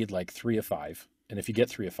 and you need like 3 of 5. And if you get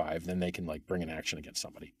 3 of 5, then they can like bring an action against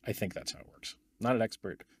somebody. I think that's how it works. Not an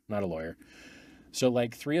expert, not a lawyer. So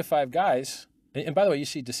like 3 of 5 guys, and by the way, you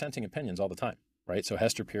see dissenting opinions all the time, right? So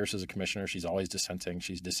Hester Pierce is a commissioner. She's always dissenting.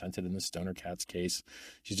 She's dissented in the Stoner Cats case.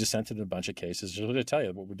 She's dissented in a bunch of cases. She's going to tell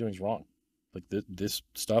you what we're doing is wrong. Like this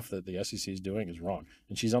stuff that the SEC is doing is wrong.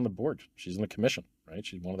 And she's on the board. She's in the commission, right?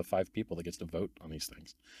 She's one of the 5 people that gets to vote on these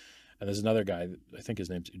things. And there's another guy, I think his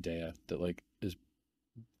name's Udaya, that like is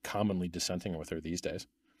commonly dissenting with her these days.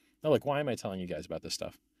 Now, like, why am I telling you guys about this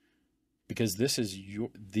stuff? Because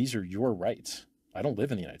these are your rights. I don't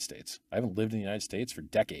live in the United States. I haven't lived in the United States for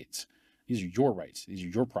decades. These are your rights. These are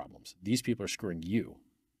your problems. These people are screwing you.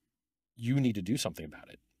 You need to do something about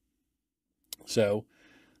it. So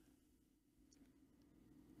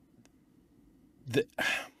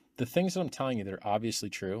the things that I'm telling you that are obviously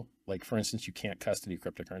true, like for instance, you can't custody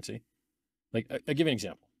cryptocurrency. Like I'll give you an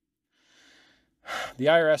example. The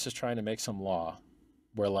IRS is trying to make some law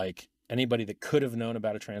where like anybody that could have known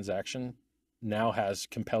about a transaction now has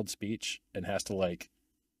compelled speech and has to like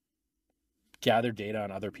gather data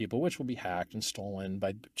on other people, which will be hacked and stolen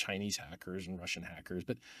by Chinese hackers and Russian hackers,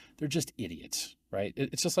 but they're just idiots, right?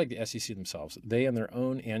 It's just like the SEC themselves. They in their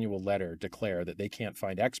own annual letter declare that they can't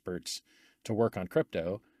find experts to work on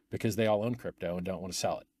crypto because they all own crypto and don't want to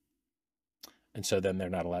sell it. And so then they're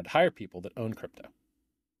not allowed to hire people that own crypto.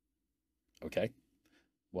 Okay.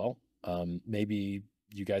 Well, maybe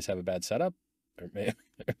you guys have a bad setup, or maybe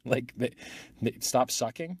like stop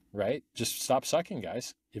sucking, right? Just stop sucking,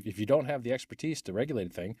 guys. If you don't have the expertise to regulate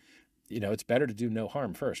a thing, you know, it's better to do no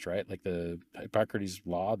harm first, right? Like the Hippocrates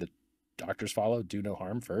law that doctors follow, do no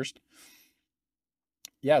harm first.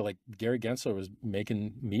 Yeah, like Gary Gensler was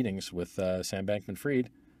making meetings with Sam Bankman-Fried,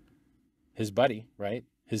 his buddy, right?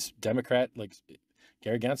 His Democrat, like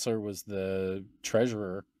Gary Gensler was the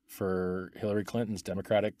treasurer for Hillary Clinton's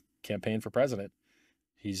Democratic campaign for president.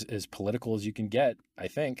 He's as political as you can get, I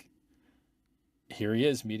think. Here he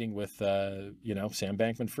is meeting with, Sam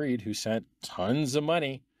Bankman-Fried, who sent tons of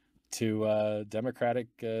money to Democratic,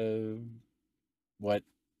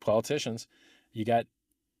 politicians. You got,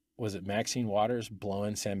 was it Maxine Waters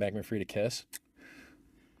blowing Sam Bankman-Fried a kiss?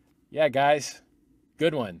 Yeah, guys,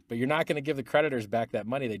 good one. But you're not going to give the creditors back that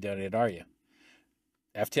money they donated, are you?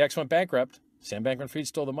 FTX went bankrupt. Sam Bankman-Fried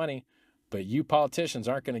stole the money. But you politicians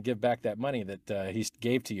aren't going to give back that money that he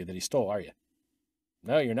gave to you that he stole, are you?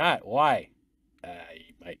 No, you're not. Why?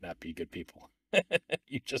 You might not be good people.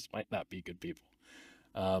 You just might not be good people.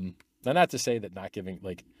 Now, not to say that not giving,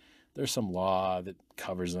 like, there's some law that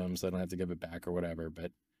covers them so they don't have to give it back or whatever,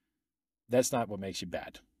 but that's not what makes you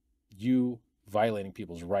bad. You violating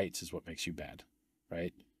people's rights is what makes you bad,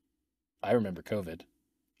 right? I remember COVID.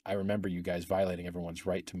 I remember you guys violating everyone's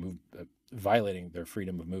right to move, violating their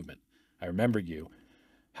freedom of movement. I remember you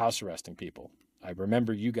house arresting people. I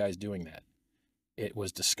remember you guys doing that. It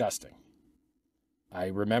was disgusting. I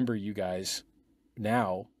remember you guys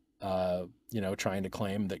now, trying to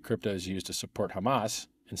claim that crypto is used to support Hamas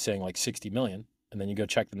and saying like 60 million, and then you go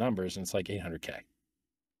check the numbers and it's like 800K.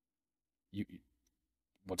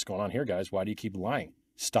 What's going on here, guys? Why do you keep lying?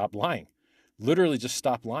 Stop lying. Literally just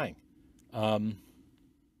stop lying.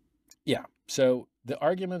 So the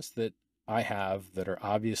arguments that I have that are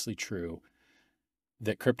obviously true,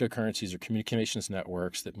 that cryptocurrencies are communications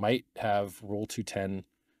networks that might have Rule 210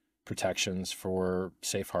 protections for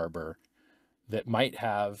safe harbor, that might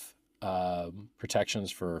have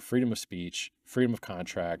protections for freedom of speech, freedom of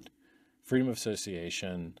contract, freedom of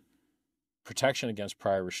association, protection against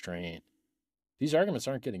prior restraint. These arguments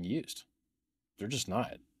aren't getting used. They're just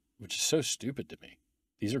not, which is so stupid to me.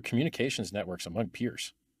 These are communications networks among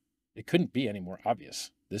peers. It couldn't be any more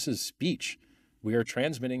obvious. This is speech. We are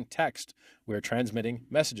transmitting text. We are transmitting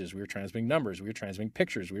messages. We are transmitting numbers. We are transmitting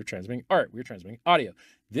pictures. We are transmitting art. We are transmitting audio.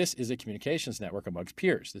 This is a communications network amongst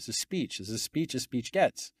peers. This is speech. This is speech as speech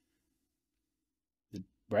gets.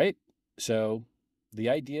 Right? So the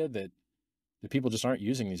idea that the people just aren't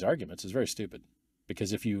using these arguments is very stupid,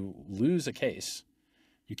 because if you lose a case,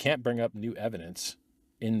 you can't bring up new evidence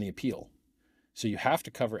in the appeal. So you have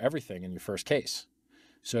to cover everything in your first case.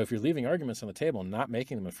 So if you're leaving arguments on the table and not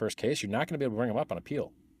making them in the first case, you're not going to be able to bring them up on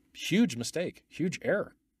appeal. Huge mistake, huge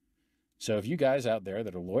error. So if you guys out there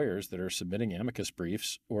that are lawyers that are submitting amicus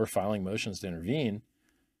briefs or filing motions to intervene,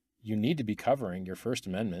 you need to be covering your First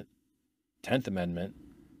Amendment, 10th Amendment,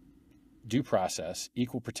 due process,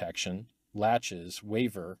 equal protection, latches,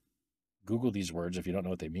 waiver. Google these words if you don't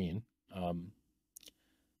know what they mean.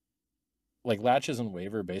 Like latches and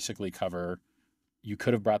waiver basically cover, you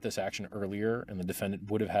could have brought this action earlier and the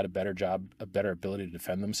defendant would have had a better job, a better ability to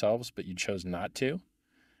defend themselves, but you chose not to.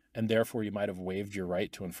 And therefore you might have waived your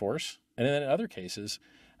right to enforce. And then in other cases,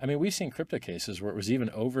 I mean, we've seen crypto cases where it was even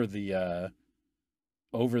over the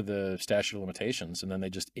statute of limitations, and then they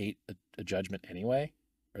just ate a judgment anyway,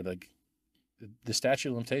 or like the statute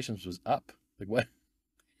of limitations was up. Like what?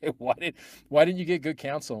 Why didn't you get good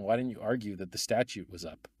counsel, and why didn't you argue that the statute was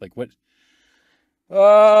up? Like what?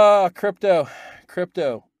 Crypto.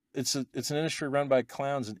 It's an industry run by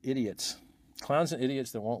clowns and idiots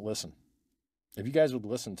that won't listen. If you guys would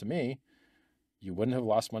listen to me, you wouldn't have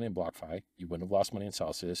lost money in BlockFi. You wouldn't have lost money in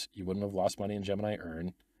Celsius. You wouldn't have lost money in Gemini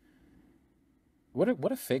Earn.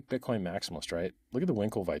 What a fake Bitcoin maximalist, right? Look at the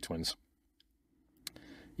Winklevi twins.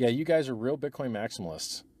 Yeah, you guys are real Bitcoin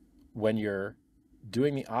maximalists when you're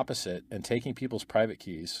doing the opposite and taking people's private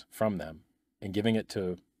keys from them and giving it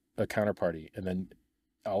to a counterparty, and then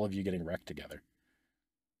all of you getting wrecked together.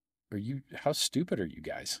 How stupid are you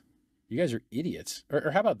guys? You guys are idiots. Or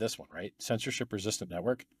how about this one, right? Censorship resistant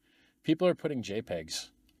network. People are putting JPEGs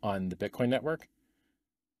on the Bitcoin network,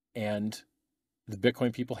 and the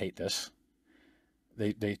Bitcoin people hate this.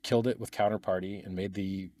 They killed it with Counterparty and made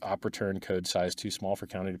the op return code size too small for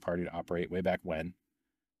Counterparty to operate way back when.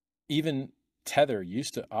 Even Tether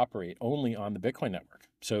used to operate only on the Bitcoin network.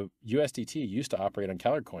 So USDT used to operate on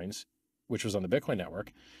Keller Coins, which was on the Bitcoin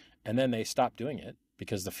network. And then they stopped doing it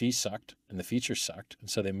because the fees sucked and the features sucked. And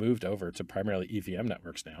so they moved over to primarily EVM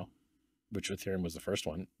networks now, which Ethereum was the first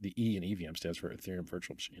one. The E in EVM stands for Ethereum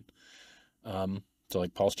Virtual Machine. So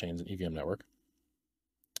like Pulse Chain's an EVM network.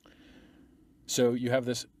 So you have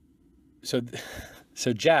this. So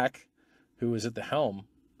Jack, who was at the helm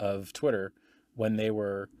of Twitter when they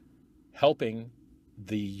were helping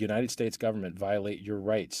the United States government violate your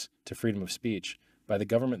rights to freedom of speech by the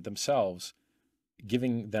government themselves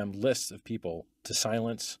giving them lists of people to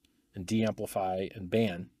silence and de-amplify and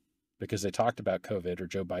ban because they talked about COVID or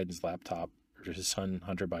Joe Biden's laptop or his son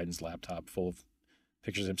Hunter Biden's laptop full of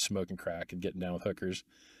pictures of him smoking crack and getting down with hookers,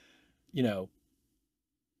 And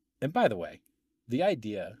by the way, the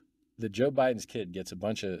idea that Joe Biden's kid gets a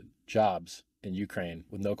bunch of jobs in Ukraine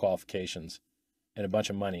with no qualifications and a bunch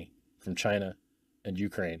of money from China and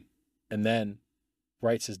Ukraine, and then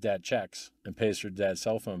writes his dad checks and pays for dad's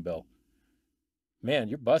cell phone bill. Man,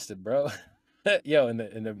 you're busted, bro. In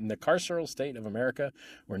the carceral state of America,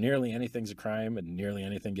 where nearly anything's a crime and nearly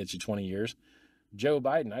anything gets you 20 years, Joe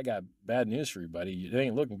Biden, I got bad news for you, buddy. It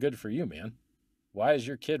ain't looking good for you, man. Why is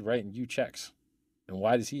your kid writing you checks? And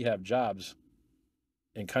why does he have jobs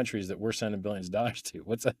in countries that we're sending billions of dollars to?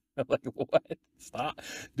 What's that? Like, what? Stop.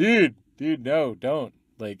 Dude, no, don't.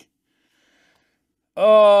 Like,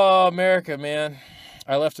 oh, America, man.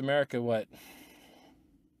 I left America,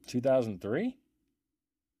 2003?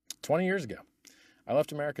 20 years ago. I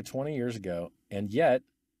left America 20 years ago, and yet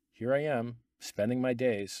here I am spending my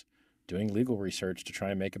days doing legal research to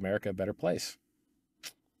try and make America a better place.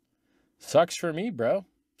 Sucks for me, bro.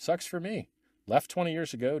 Sucks for me. Left 20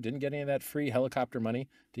 years ago, didn't get any of that free helicopter money,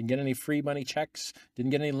 didn't get any free money checks,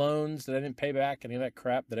 didn't get any loans that I didn't pay back, any of that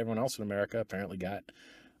crap that everyone else in America apparently got.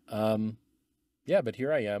 But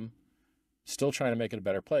here I am, still trying to make it a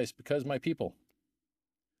better place because my people.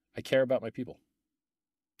 I care about my people.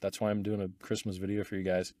 That's why I'm doing a Christmas video for you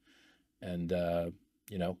guys. And,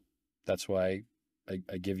 that's why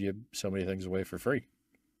I give you so many things away for free.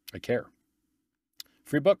 I care.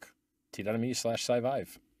 Free book,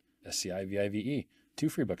 t.me/Scivive, SCIVIVE. 2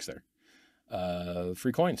 free books there.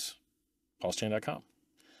 Free coins, pulsechain.com,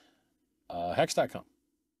 hex.com.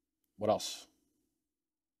 What else?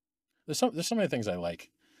 There's so many things I like.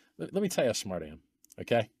 Let me tell you how smart I am,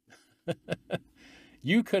 okay?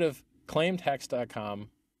 You could have claimed hex.com.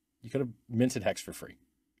 You could have minted Hex for free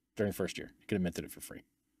during the first year. You could have minted it for free.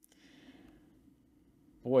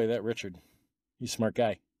 Boy, that Richard, he's a smart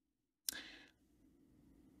guy.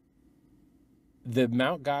 The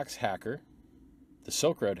Mt. Gox hacker, the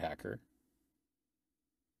Silk Road hacker,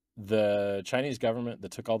 the Chinese government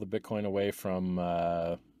that took all the Bitcoin away from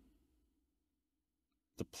the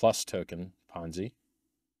Plus token Ponzi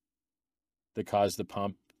that caused the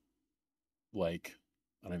pump, I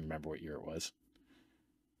don't even remember what year it was.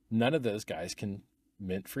 None of those guys can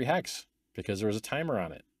mint free Hex because there was a timer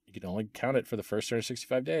on it. You could only count it for the first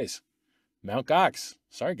 365 days. Mt. Gox,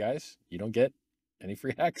 sorry guys, you don't get Any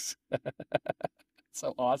free hacks?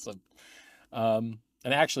 So awesome. And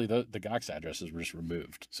actually, the GOX addresses were just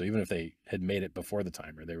removed. So even if they had made it before the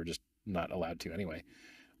timer, they were just not allowed to anyway.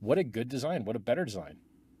 What a good design. What a better design.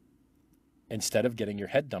 Instead of getting your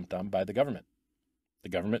head dumped on by the government. The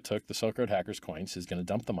government took the Silk Road hackers' coins. He's going to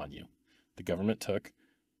dump them on you. The government took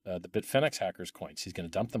the Bitfinex hackers' coins. He's going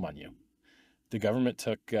to dump them on you. The government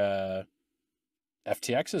took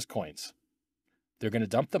FTX's coins. They're going to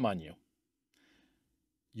dump them on you.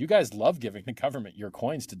 You guys love giving the government your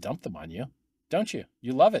coins to dump them on you, don't you?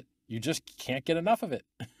 You love it. You just can't get enough of it.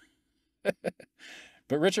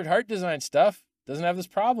 But Richard Heart design stuff doesn't have this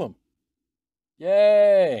problem.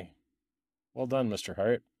 Yay. Well done, Mr.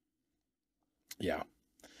 Hart. Yeah.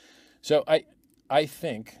 So I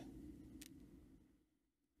think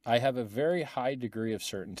I have a very high degree of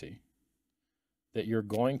certainty that you're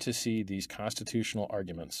going to see these constitutional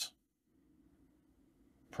arguments,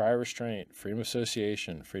 prior restraint, freedom of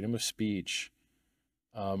association, freedom of speech,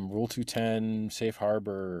 Rule 210, safe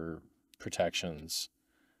harbor protections.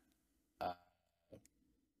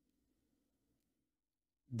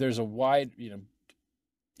 There's a wide,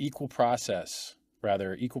 equal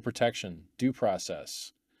protection, due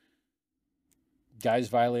process, guys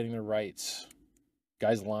violating their rights,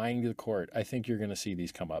 guys lying to the court. I think you're going to see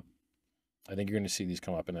these come up. I think you're going to see these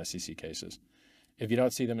come up in SEC cases. If you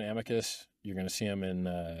don't see them in amicus, you're going to see them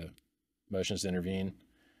in motions to intervene.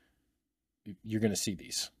 You're going to see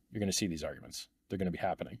these. You're going to see these arguments. They're going to be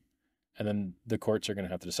happening. And then the courts are going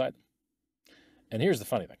to have to decide them. And here's the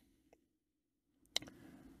funny thing.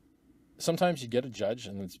 Sometimes you get a judge,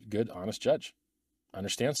 and it's a good, honest judge.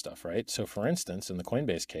 Understands stuff, right? So for instance, in the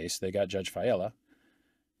Coinbase case, they got Judge Fiala.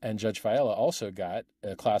 And Judge Fiala also got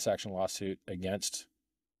a class action lawsuit against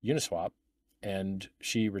Uniswap. And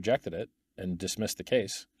she rejected it and dismissed the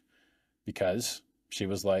case because she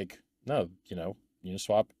was like, no,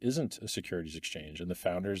 Uniswap isn't a securities exchange. And the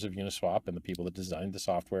founders of Uniswap and the people that designed the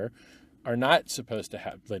software are not supposed to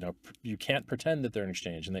have, you can't pretend that they're an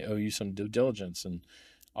exchange, and they owe you some due diligence and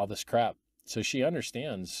all this crap. So she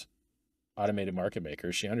understands automated market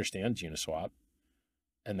makers. She understands Uniswap.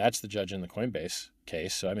 And that's the judge in the Coinbase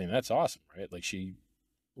case. So, I mean, that's awesome, right? Like, she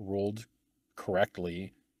ruled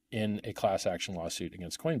correctly in a class action lawsuit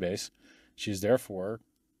against Coinbase. She's therefore,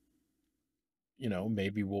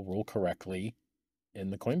 maybe will rule correctly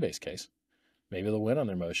in the Coinbase case. Maybe they'll win on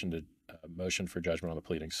their motion for judgment on the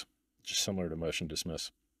pleadings, just similar to motion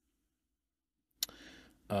dismiss.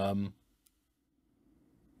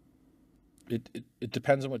 It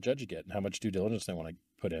depends on what judge you get and how much due diligence they want to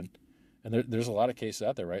put in. And there's a lot of cases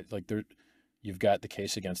out there, right? Like you've got the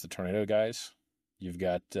case against the Tornado guys. You've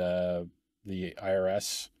got the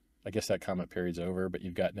IRS. I guess that comment period's over, but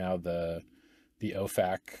you've got now the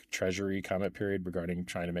OFAC Treasury comment period regarding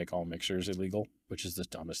trying to make all mixers illegal, which is the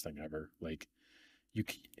dumbest thing ever. Like,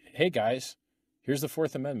 hey guys, here's the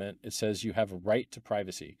Fourth Amendment. It says you have a right to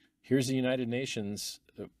privacy. Here's the United Nations,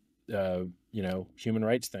 human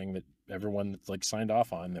rights thing that everyone signed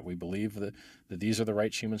off on, that we believe that these are the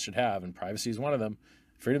rights humans should have, and privacy is one of them.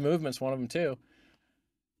 Freedom of movement's one of them too.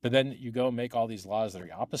 But then you go make all these laws that are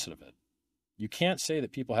the opposite of it. You can't say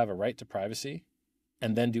that people have a right to privacy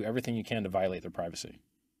and then do everything you can to violate their privacy.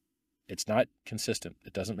 It's not consistent.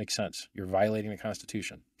 It doesn't make sense. You're violating the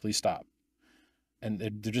Constitution. Please stop. And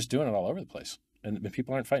they're just doing it all over the place. And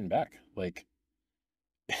people aren't fighting back.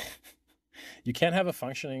 You can't have a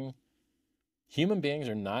functioning... Human beings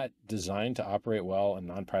are not designed to operate well in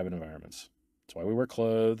non-private environments. That's why we wear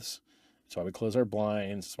clothes. That's why we close our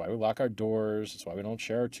blinds. That's why we lock our doors. That's why we don't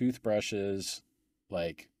share our toothbrushes.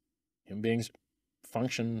 Human beings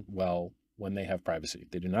function well when they have privacy.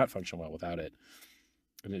 They do not function well without it.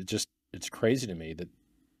 And it's crazy to me that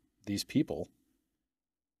these people,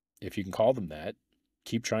 if you can call them that,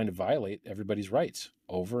 keep trying to violate everybody's rights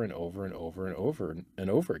over and over and over and over and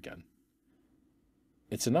over again.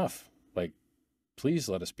 It's enough. Please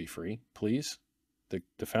let us be free. Please.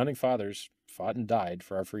 The founding fathers fought and died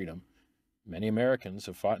for our freedom. Many Americans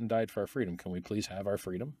have fought and died for our freedom. Can we please have our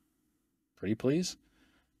freedom? Pretty please?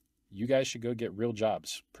 You guys should go get real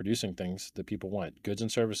jobs, producing things that people want, goods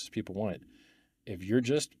and services people want. If you're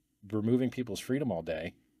just removing people's freedom all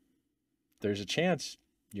day, there's a chance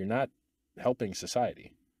you're not helping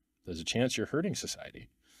society. There's a chance you're hurting society.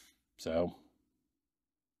 So,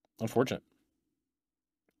 unfortunate.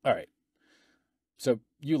 All right. So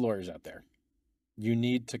you lawyers out there, you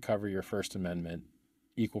need to cover your First Amendment,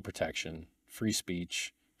 equal protection, free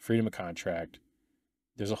speech, freedom of contract.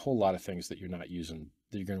 There's a whole lot of things that you're not using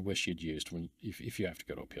that you're going to wish you'd used if you have to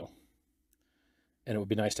go to appeal. And it would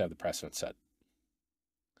be nice to have the precedent set.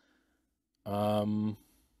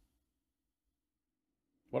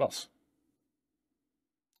 What else?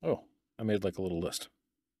 Oh, I made like a little list.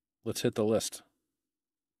 Let's hit the list.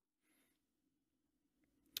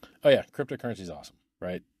 Oh yeah, cryptocurrency is awesome,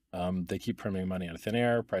 right? They keep printing money out of thin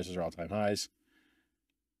air. Prices are all-time highs.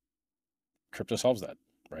 Crypto solves that,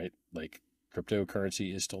 right? Like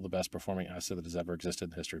cryptocurrency is still the best performing asset that has ever existed in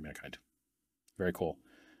the history of mankind. Very cool.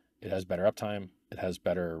 It has better uptime. It has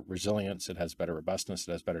better resilience. It has better robustness.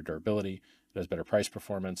 It has better durability. It has better price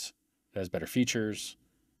performance. It has better features.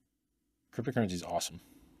 Cryptocurrency is awesome.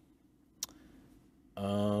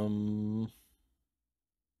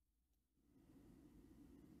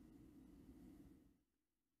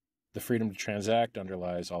 The freedom to transact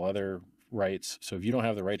underlies all other rights. So if you don't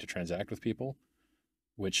have the right to transact with people,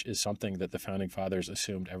 which is something that the founding fathers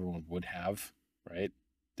assumed everyone would have, right?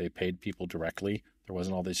 They paid people directly. There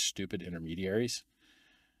wasn't all these stupid intermediaries.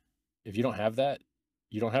 If you don't have that,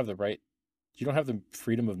 you don't have the right, you don't have the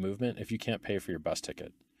freedom of movement if you can't pay for your bus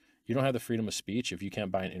ticket. You don't have the freedom of speech if you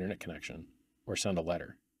can't buy an internet connection or send a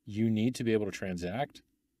letter. You need to be able to transact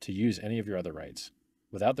to use any of your other rights.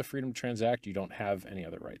 Without the freedom to transact, you don't have any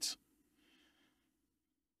other rights.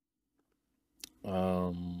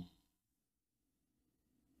 Man,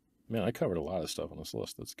 I covered a lot of stuff on this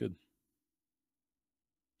list. That's good.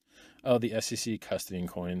 Oh, the SEC custodying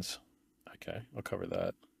coins. Okay, I'll cover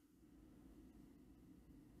that.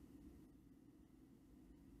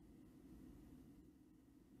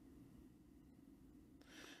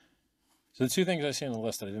 So the two things I see on the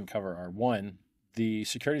list that I didn't cover are, one, the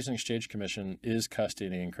Securities and Exchange Commission is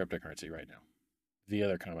custodying cryptocurrency right now via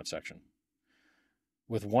their comment section.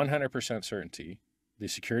 With 100% certainty, the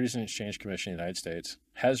Securities and Exchange Commission of the United States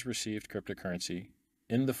has received cryptocurrency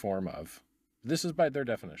in the form of, this is by their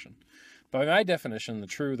definition. By my definition,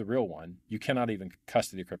 the real one, you cannot even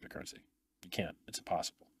custody cryptocurrency. You can't. It's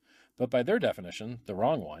impossible. But by their definition, the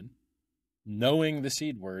wrong one, knowing the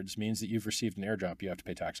seed words means that you've received an airdrop you have to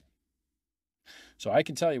pay tax on. So I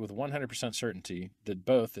can tell you with 100% certainty that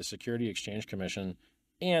both the Securities Exchange Commission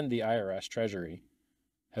and the IRS Treasury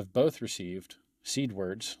have both received seed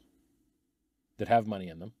words that have money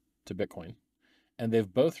in them to Bitcoin, and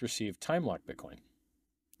they've both received time-locked Bitcoin.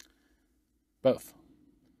 Both.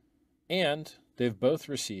 And they've both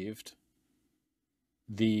received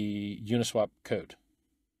the Uniswap code.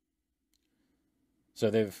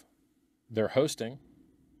 So they're hosting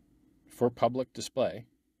for public display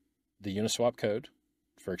the Uniswap code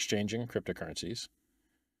for exchanging cryptocurrencies,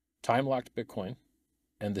 time-locked Bitcoin,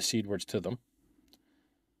 and the seed words to them,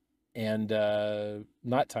 and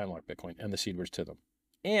not time-locked Bitcoin and the seed words to them.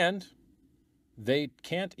 And they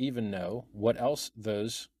can't even know what else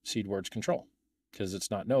those seed words control because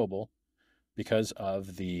it's not knowable because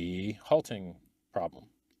of the halting problem,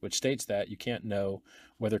 which states that you can't know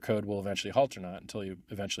whether code will eventually halt or not until you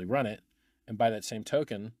eventually run it. And by that same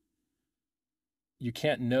token, you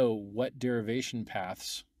can't know what derivation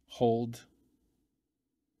paths hold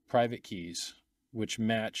private keys which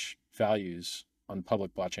match values on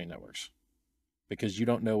public blockchain networks, because you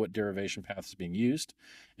don't know what derivation path is being used,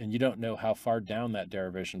 and you don't know how far down that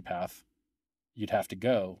derivation path you'd have to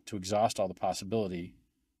go to exhaust all the possibility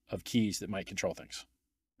of keys that might control things.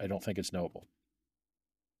 I don't think it's knowable.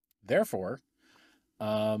 Therefore,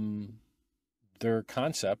 their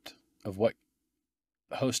concept of what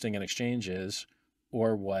hosting an exchange is,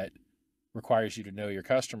 or what requires you to know your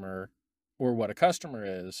customer, or what a customer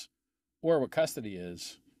is, or what custody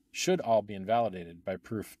is, should all be invalidated by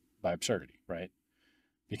proof by absurdity, right?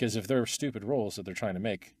 Because if their stupid rules that they're trying to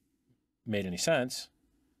make made any sense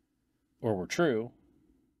or were true,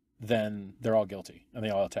 then they're all guilty and they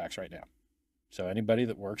all have tax right now. So anybody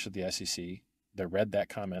that works at the SEC that read that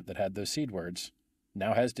comment that had those seed words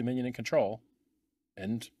now has dominion and control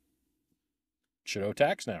and should owe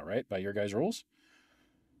tax now, right? By your guys' rules.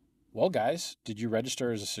 Well, guys, did you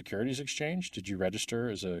register as a securities exchange? Did you register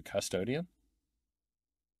as a custodian?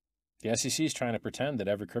 The SEC is trying to pretend that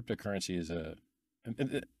every cryptocurrency is a...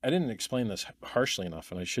 I didn't explain this harshly enough,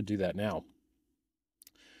 and I should do that now.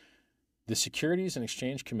 The Securities and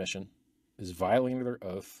Exchange Commission is violating their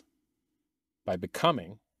oath by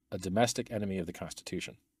becoming a domestic enemy of the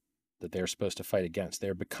Constitution that they are supposed to fight against. They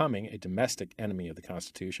are becoming a domestic enemy of the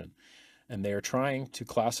Constitution, and they are trying to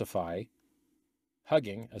classify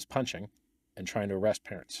hugging as punching and trying to arrest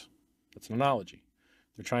parents. That's an analogy.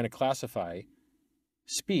 They're trying to classify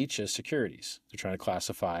speech as securities. They're trying to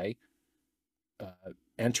classify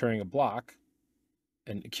entering a block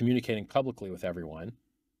and communicating publicly with everyone.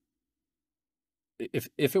 If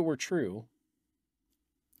it were true,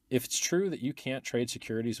 if it's true that you can't trade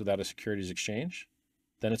securities without a securities exchange,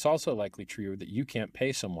 then it's also likely true that you can't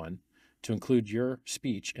pay someone to include your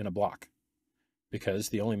speech in a block. because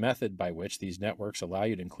the only method by which these networks allow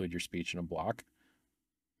you to include your speech in a block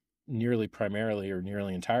nearly primarily or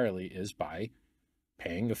nearly entirely is by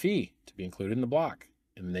paying a fee to be included in the block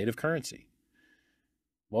in the native currency.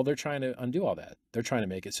 Well, they're trying to undo all that. They're trying to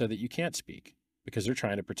make it so that you can't speak because they're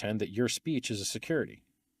trying to pretend that your speech is a security.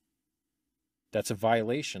 That's a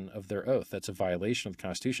violation of their oath. That's a violation of the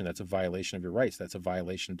Constitution. That's a violation of your rights. That's a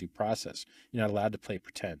violation of due process. You're not allowed to play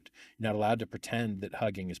pretend. You're not allowed to pretend that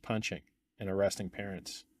hugging is punching and arresting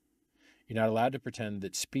parents. You're not allowed to pretend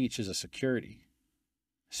that speech is a security.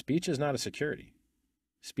 Speech is not a security.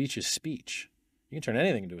 Speech is speech. You can turn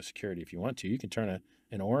anything into a security if you want to. You can turn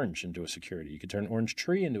an orange into a security. You can turn an orange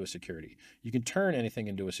tree into a security. You can turn anything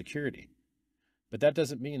into a security. But that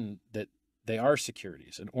doesn't mean that they are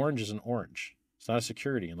securities. An orange is an orange. It's not a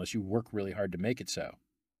security unless you work really hard to make it so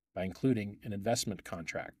by including an investment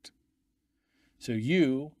contract. So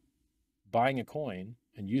you buying a coin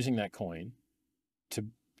and using that coin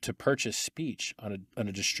to purchase speech on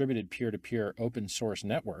a distributed peer-to-peer open source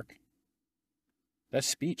network, that's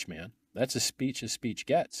speech, man. That's as speech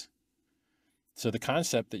gets. So the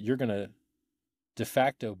concept that you're going to de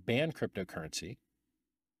facto ban cryptocurrency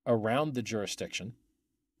around the jurisdiction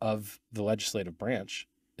of the legislative branch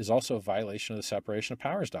is also a violation of the separation of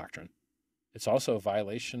powers doctrine. It's also a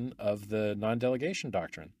violation of the non-delegation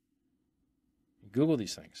doctrine. Google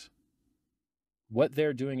these things. What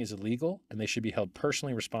they're doing is illegal, and they should be held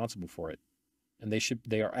personally responsible for it. And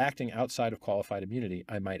they are acting outside of qualified immunity,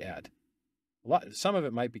 I might add. Some of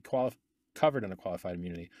it might be covered under qualified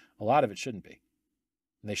immunity. A lot of it shouldn't be.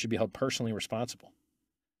 And they should be held personally responsible.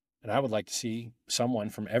 And I would like to see someone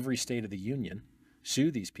from every state of the union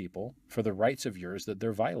sue these people for the rights of yours that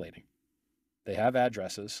they're violating. They have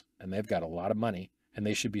addresses, and they've got a lot of money, and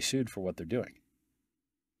they should be sued for what they're doing.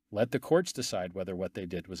 Let the courts decide whether what they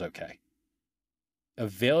did was okay.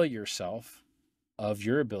 Avail yourself of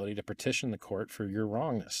your ability to petition the court for your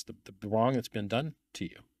wrongness, the wrong that's been done to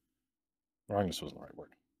you. Wrongness wasn't the right word.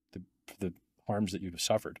 The harms that you've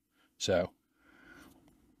suffered. So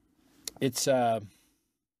it's sad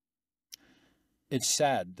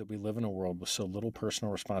that we live in a world with so little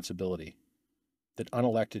personal responsibility, that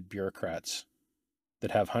unelected bureaucrats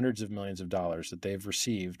that have hundreds of millions of dollars that they've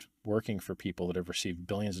received working for people that have received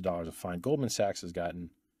billions of dollars of fine. Goldman Sachs has gotten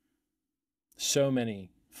so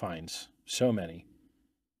many fines, so many,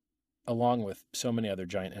 along with so many other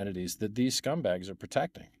giant entities that these scumbags are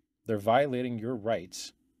protecting. They're violating your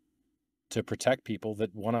rights to protect people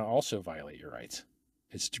that want to also violate your rights.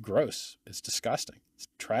 It's gross. It's disgusting. It's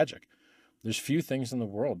tragic. There's few things in the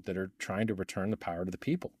world that are trying to return the power to the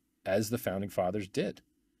people, as the founding fathers did.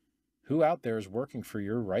 Who out there is working for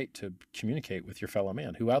your right to communicate with your fellow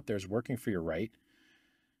man? Who out there is working for your right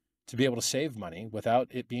to be able to save money without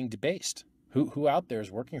it being debased? Who out there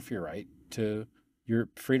is working for your right to your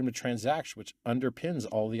freedom to transact, which underpins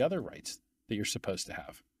all the other rights that you're supposed to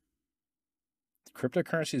have?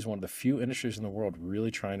 Cryptocurrency is one of the few industries in the world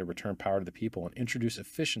really trying to return power to the people and introduce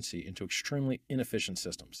efficiency into extremely inefficient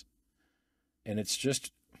systems. And it's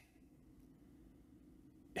just,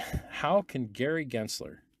 how can Gary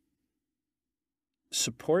Gensler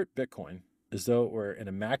support Bitcoin as though it were an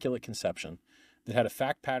immaculate conception that had a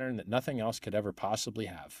fact pattern that nothing else could ever possibly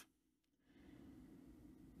have?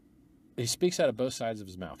 He speaks out of both sides of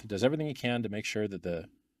his mouth. He does everything he can to make sure that the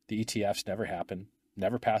ETFs never happen,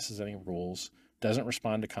 never passes any rules, doesn't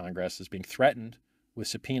respond to Congress, is being threatened with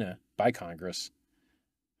subpoena by Congress,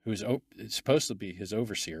 who's supposed to be his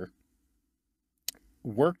overseer,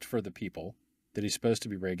 worked for the people that he's supposed to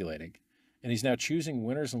be regulating, and he's now choosing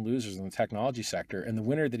winners and losers in the technology sector, and the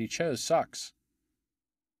winner that he chose sucks.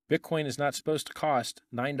 Bitcoin is not supposed to cost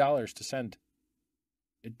 $9 to send.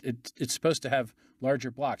 It's supposed to have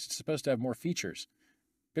larger blocks. It's supposed to have more features.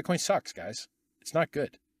 Bitcoin sucks, guys. It's not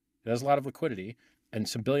good. It has a lot of liquidity, and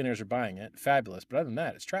some billionaires are buying it. Fabulous. But other than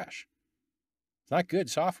that, it's trash. It's not good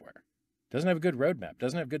software. It doesn't have a good roadmap. It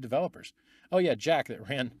doesn't have good developers. Oh, yeah, Jack that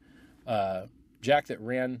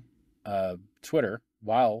ran Twitter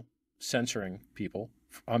while censoring people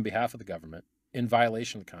on behalf of the government in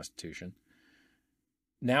violation of the Constitution,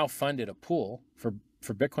 now funded a pool for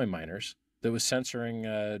Bitcoin miners that was censoring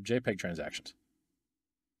JPEG transactions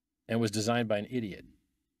and was designed by an idiot,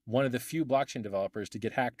 one of the few blockchain developers to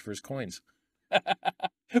get hacked for his coins.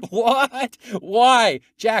 What? Why?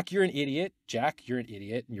 Jack, you're an idiot. Jack, you're an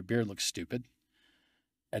idiot, and your beard looks stupid.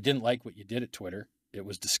 I didn't like what you did at Twitter. It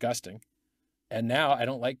was disgusting. And now I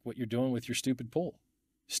don't like what you're doing with your stupid pool.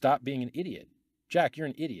 Stop being an idiot. Jack, you're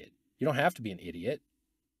an idiot. You don't have to be an idiot.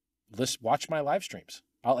 Watch my live streams.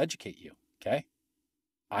 I'll educate you, okay?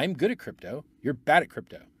 I'm good at crypto. You're bad at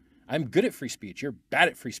crypto. I'm good at free speech. You're bad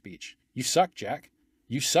at free speech. You suck, Jack.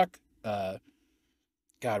 You suck. God,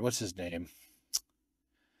 what's his name?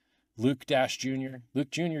 Luke Dash Jr. Luke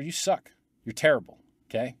Jr., you suck. You're terrible.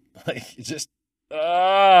 Okay? Like, it's just,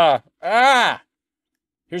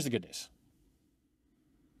 Here's the good news.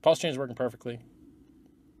 Pulse chain is working perfectly.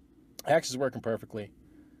 Hex is working perfectly.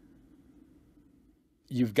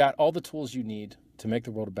 You've got all the tools you need to make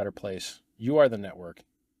the world a better place. You are the network.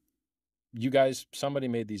 You guys, somebody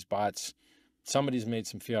made these bots. Somebody's made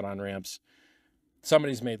some fiat on ramps.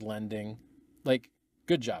 Somebody's made lending. Like,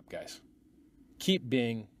 good job, guys. Keep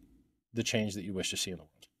being the change that you wish to see in the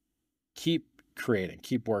world. Keep creating,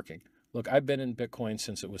 keep working. Look, I've been in Bitcoin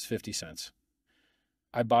since it was 50 cents.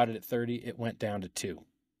 I bought it at 30. It went down to 2.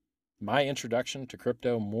 My introduction to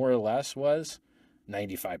crypto more or less was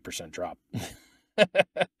 95% drop.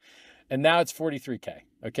 And now it's 43K.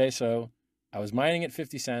 Okay, so I was mining at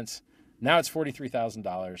 50 cents. Now it's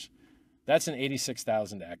 $43,000. That's an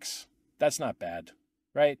 86,000x. That's not bad,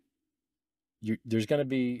 right? There's going to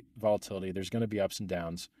be volatility. There's going to be ups and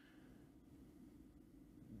downs.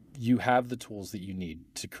 You have the tools that you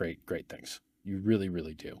need to create great things. You really,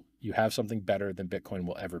 really do. You have something better than Bitcoin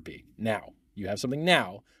will ever be. Now, you have something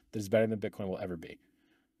now that is better than Bitcoin will ever be.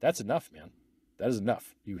 That's enough, man. That is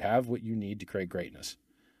enough. You have what you need to create greatness.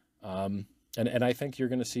 And I think you're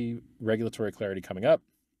going to see regulatory clarity coming up.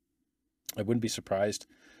 I wouldn't be surprised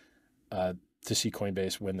to see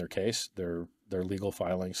Coinbase win their case. Their legal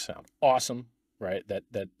filings sound awesome, right?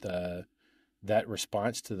 That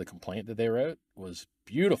response to the complaint that they wrote was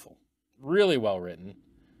beautiful, really well written,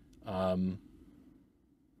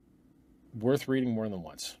 worth reading more than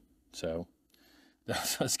once. So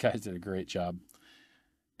those guys did a great job.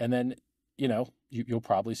 And then, you'll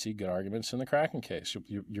probably see good arguments in the Kraken case.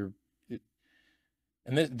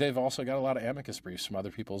 And they've also got a lot of amicus briefs from other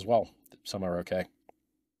people as well. Some are okay.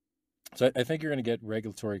 So I think you're going to get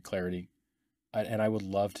regulatory clarity, and I would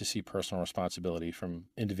love to see personal responsibility from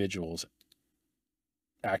individuals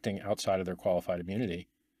acting outside of their qualified immunity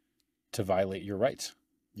to violate your rights.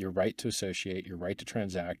 Your right to associate, your right to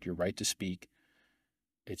transact, your right to speak.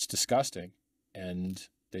 It's disgusting, and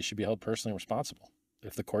they should be held personally responsible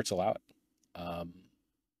if the courts allow it.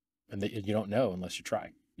 And you don't know unless you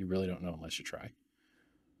try. You really don't know unless you try.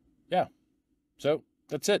 Yeah. So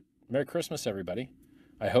that's it. Merry Christmas, everybody.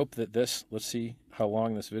 I hope that let's see how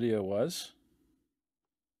long this video was.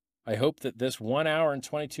 I hope that this 1 hour and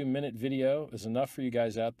 22-minute video is enough for you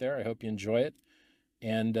guys out there. I hope you enjoy it.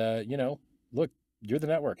 And, look, you're the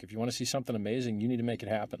network. If you want to see something amazing, you need to make it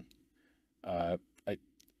happen.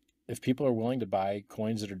 If people are willing to buy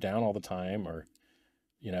coins that are down all the time, or,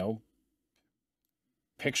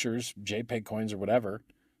 pictures, JPEG coins or whatever,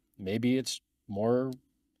 maybe it's more,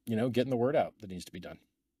 getting the word out that needs to be done.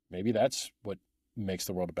 Maybe that's what makes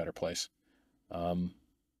the world a better place.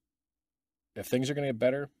 If things are going to get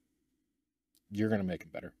better, you're going to make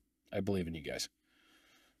it better. I believe in you guys.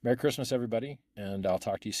 Merry Christmas, everybody, and I'll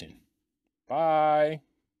talk to you soon. Bye.